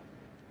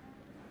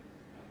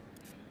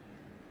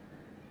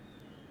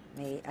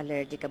 May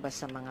allergy ka ba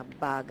sa mga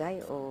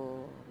bagay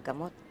o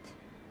gamot?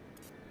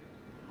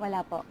 Wala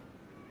po.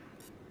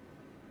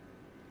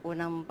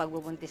 Unang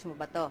pagbubuntis mo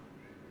ba to?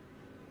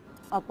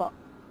 Opo.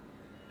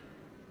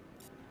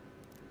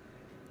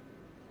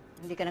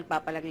 Hindi ka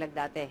nagpapalaglag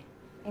dati?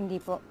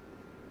 Hindi po.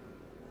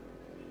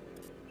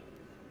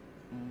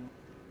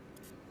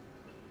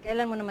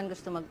 Kailan mo naman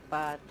gusto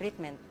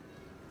magpa-treatment?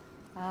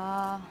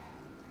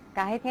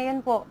 Kahit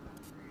ngayon po.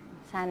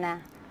 Sana.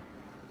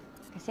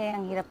 Kasi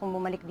ang hirap pong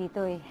bumalik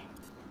dito eh.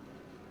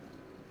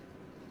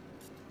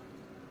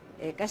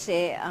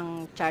 Kasi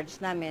ang charge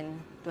namin,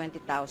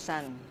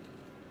 20,000.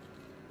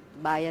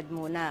 Bayad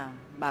muna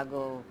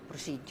bago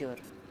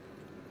procedure.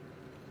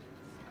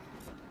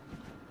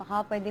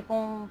 Baka pwede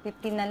pong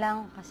 15 na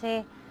lang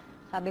kasi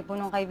sabi po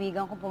nung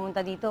kaibigan ko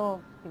pumunta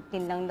dito,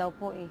 15 lang daw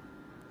po eh.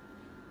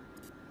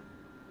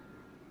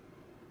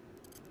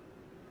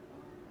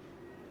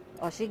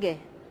 O sige,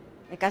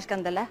 may cash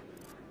kang dala?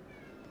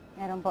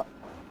 Meron po.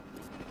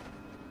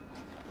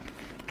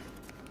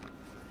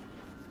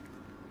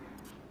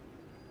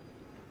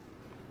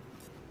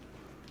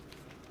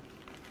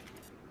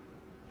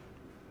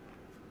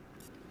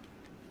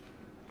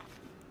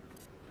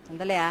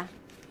 Sandali ah.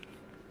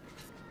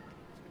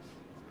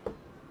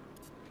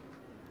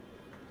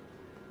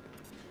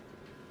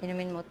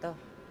 Inumin mo to.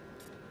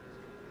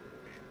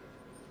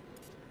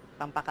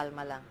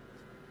 Pampakalma lang.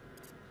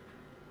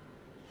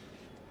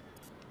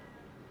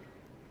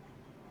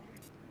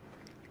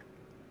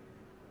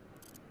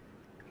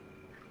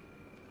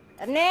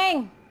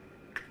 Erning!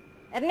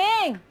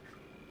 Erning!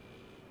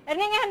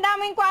 Erning, handa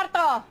mo yung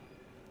kwarto!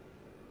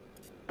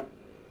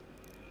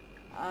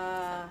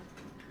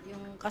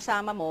 Yung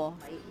kasama mo,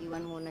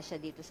 iiwan muna siya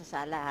dito sa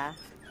sala, ha?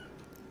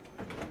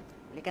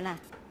 Halika na.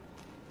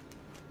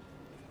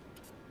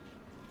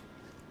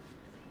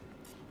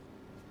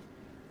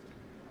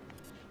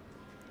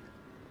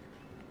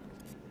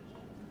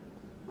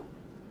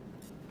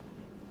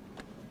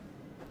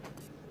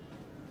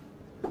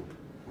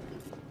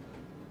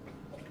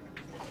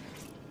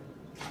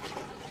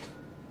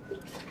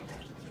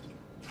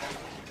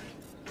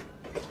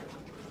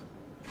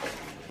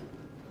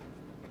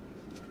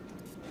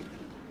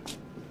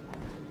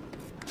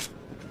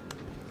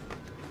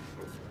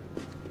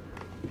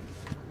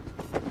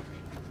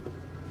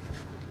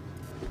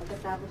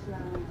 Pagkatapos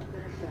ng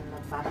operasyon,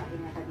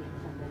 magpapahinga ka dito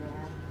sa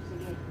dalawa.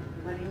 Sige,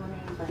 ibarin mo na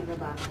yung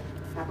paligaba.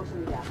 Tapos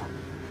umiga ka.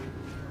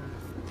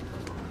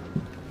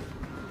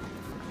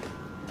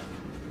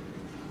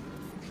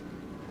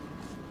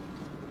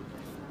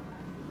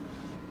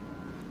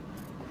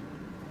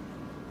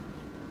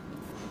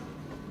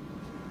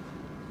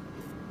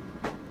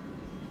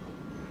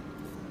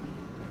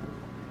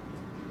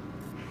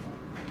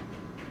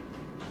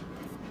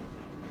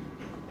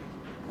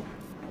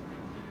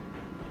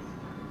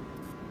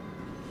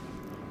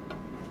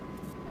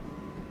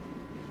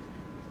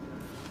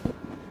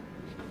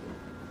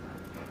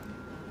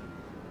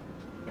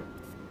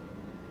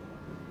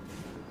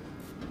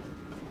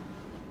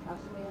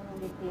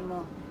 Hati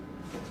mo.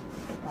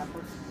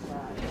 Tapos,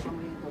 ito mo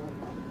yung tuhod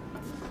mo.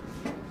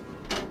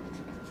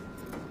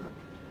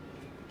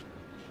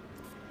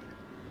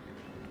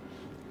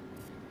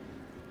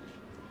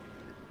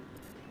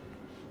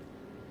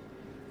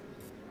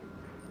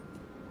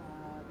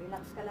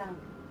 Relax ka lang.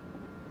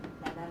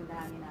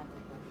 Dahan-dahanin natin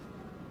ito.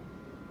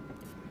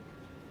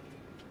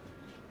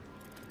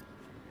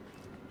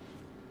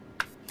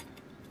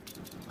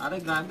 Pare,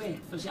 grabe.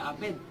 Ito si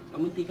Aped.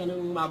 Kamunti ka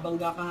nang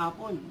mabangga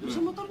kahapon. Doon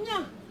sa motor niya.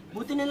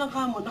 Buti na lang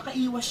kamo,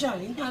 nakaiwas siya.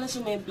 Hindi halos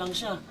sumemplang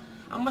siya.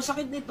 Ang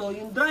masakit nito,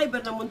 yung driver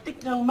na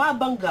muntik nang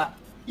mabangga,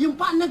 yung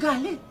paan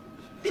nagalit.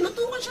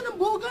 Tinutukan siya ng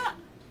boga.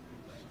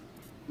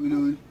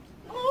 Ulul.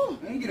 Oo.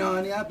 Ano ginawa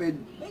ni Aped?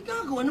 Ay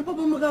gago, ano pa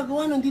ba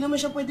magagawa nun? Hindi naman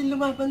siya pwedeng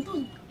lumaban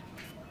dun.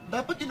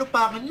 Dapat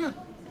inupakan niya.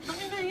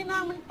 Tanginahin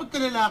naman yung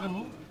pagkalalakan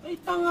mo. Ay,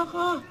 tanga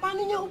ka.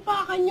 Paano niya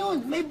upakan yun?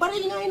 May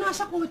baril nga yung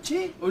nasa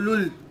kotse.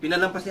 Ulul,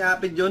 pinalampas ni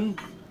Aped yun.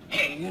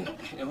 Yun.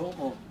 Ewan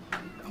ko.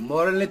 Ang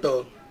moral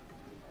nito,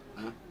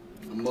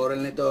 ang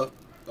moral nito,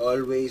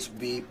 always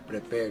be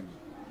prepared.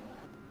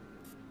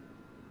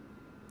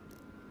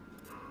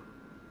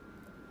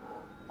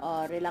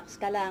 Oh, relax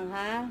ka lang,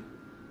 ha?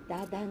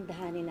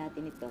 Dadahan-dahanin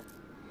natin ito.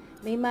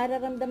 May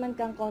mararamdaman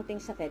kang konting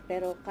sakit,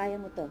 pero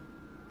kaya mo to.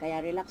 Kaya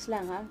relax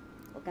lang, ha?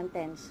 Huwag kang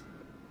tense.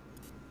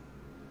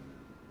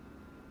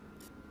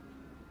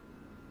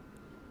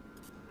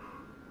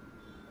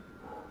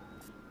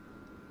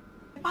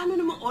 Paano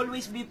naman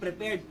always be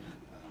prepared?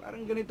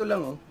 Parang ganito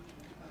lang, oh.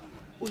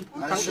 Uy,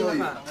 I'll show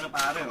you.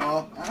 Pare,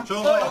 Oh,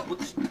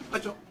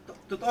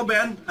 totoo ba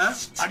yan? Ha?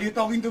 Are you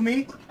talking to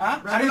me?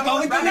 Ha? Are you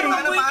talking to me?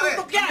 Ano ba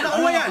tutok yan?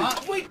 Ano yan?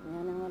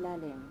 Yan ang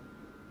malalim.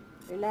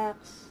 Relax.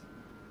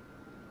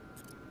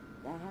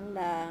 Dahan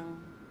lang.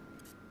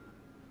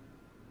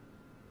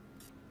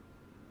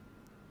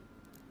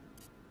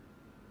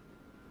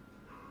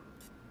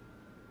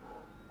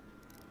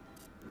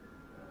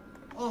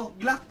 Oh,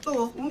 Glock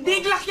to. Hindi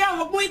Glock yan.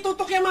 Huwag mo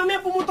itutok yan.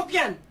 Mamaya pumutok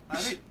yan.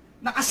 Pare,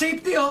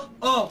 naka-safety, oh.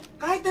 Oh,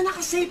 kahit na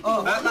naka-safety.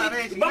 Oh,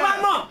 pare, sige Baba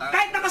na. mo!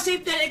 Kahit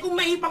naka-safety yan, kung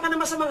maipa ka na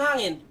masamang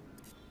hangin.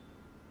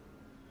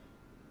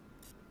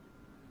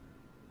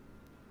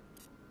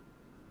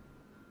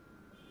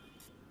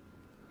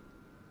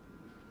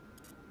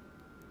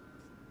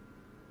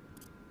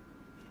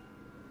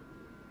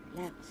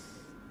 Relax.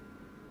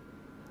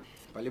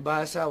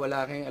 Palibhasa,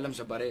 wala kayong alam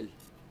sa baril.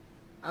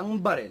 Ang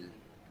baril,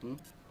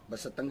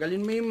 basta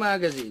tanggalin mo yung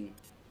magazine,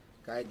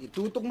 kahit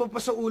itutok mo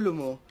pa sa ulo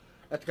mo,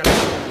 at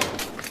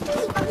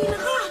Tangina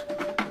ka!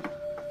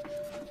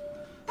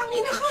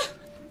 Tangina ka!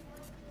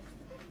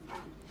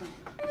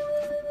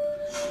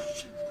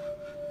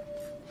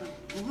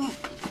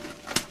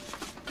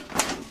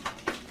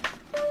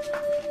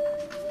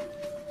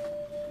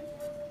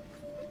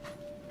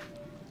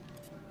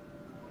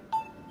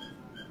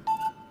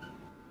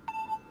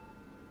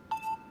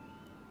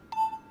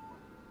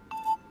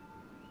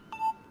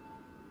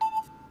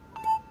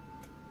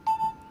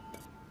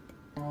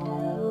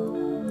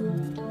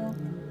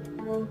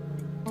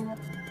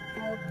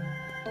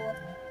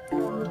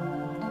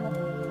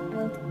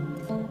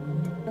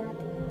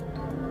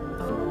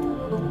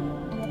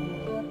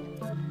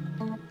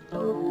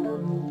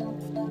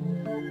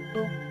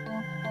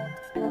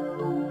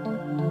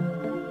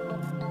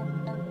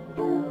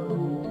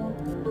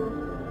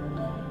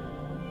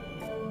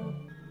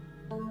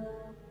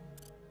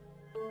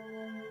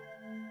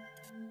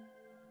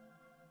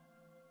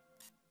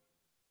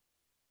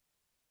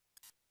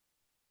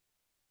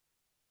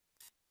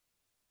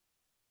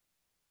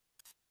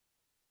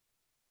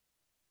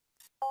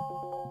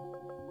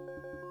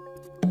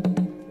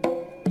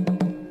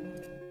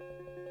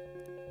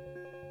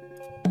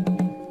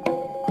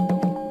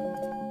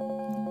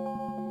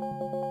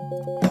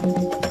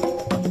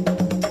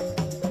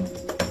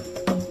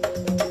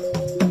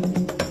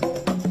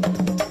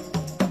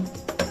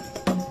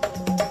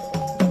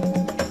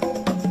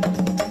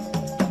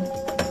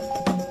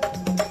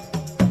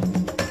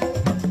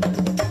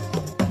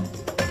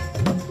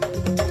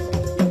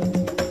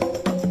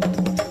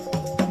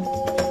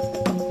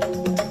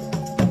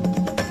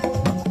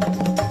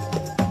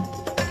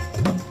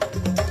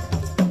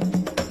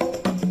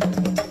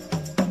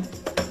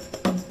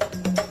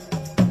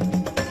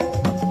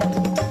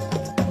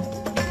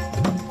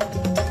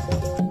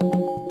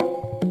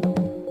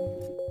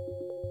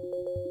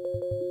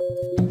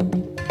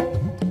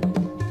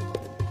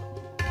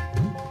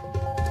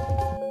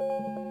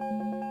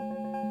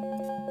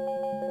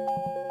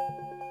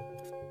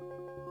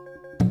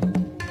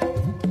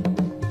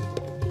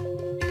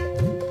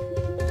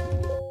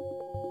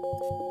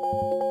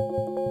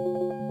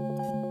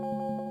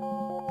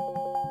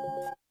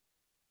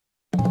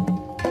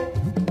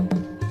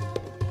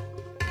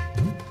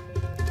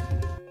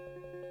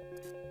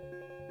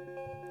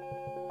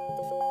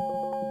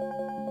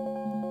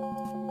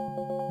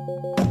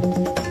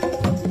 Thank you.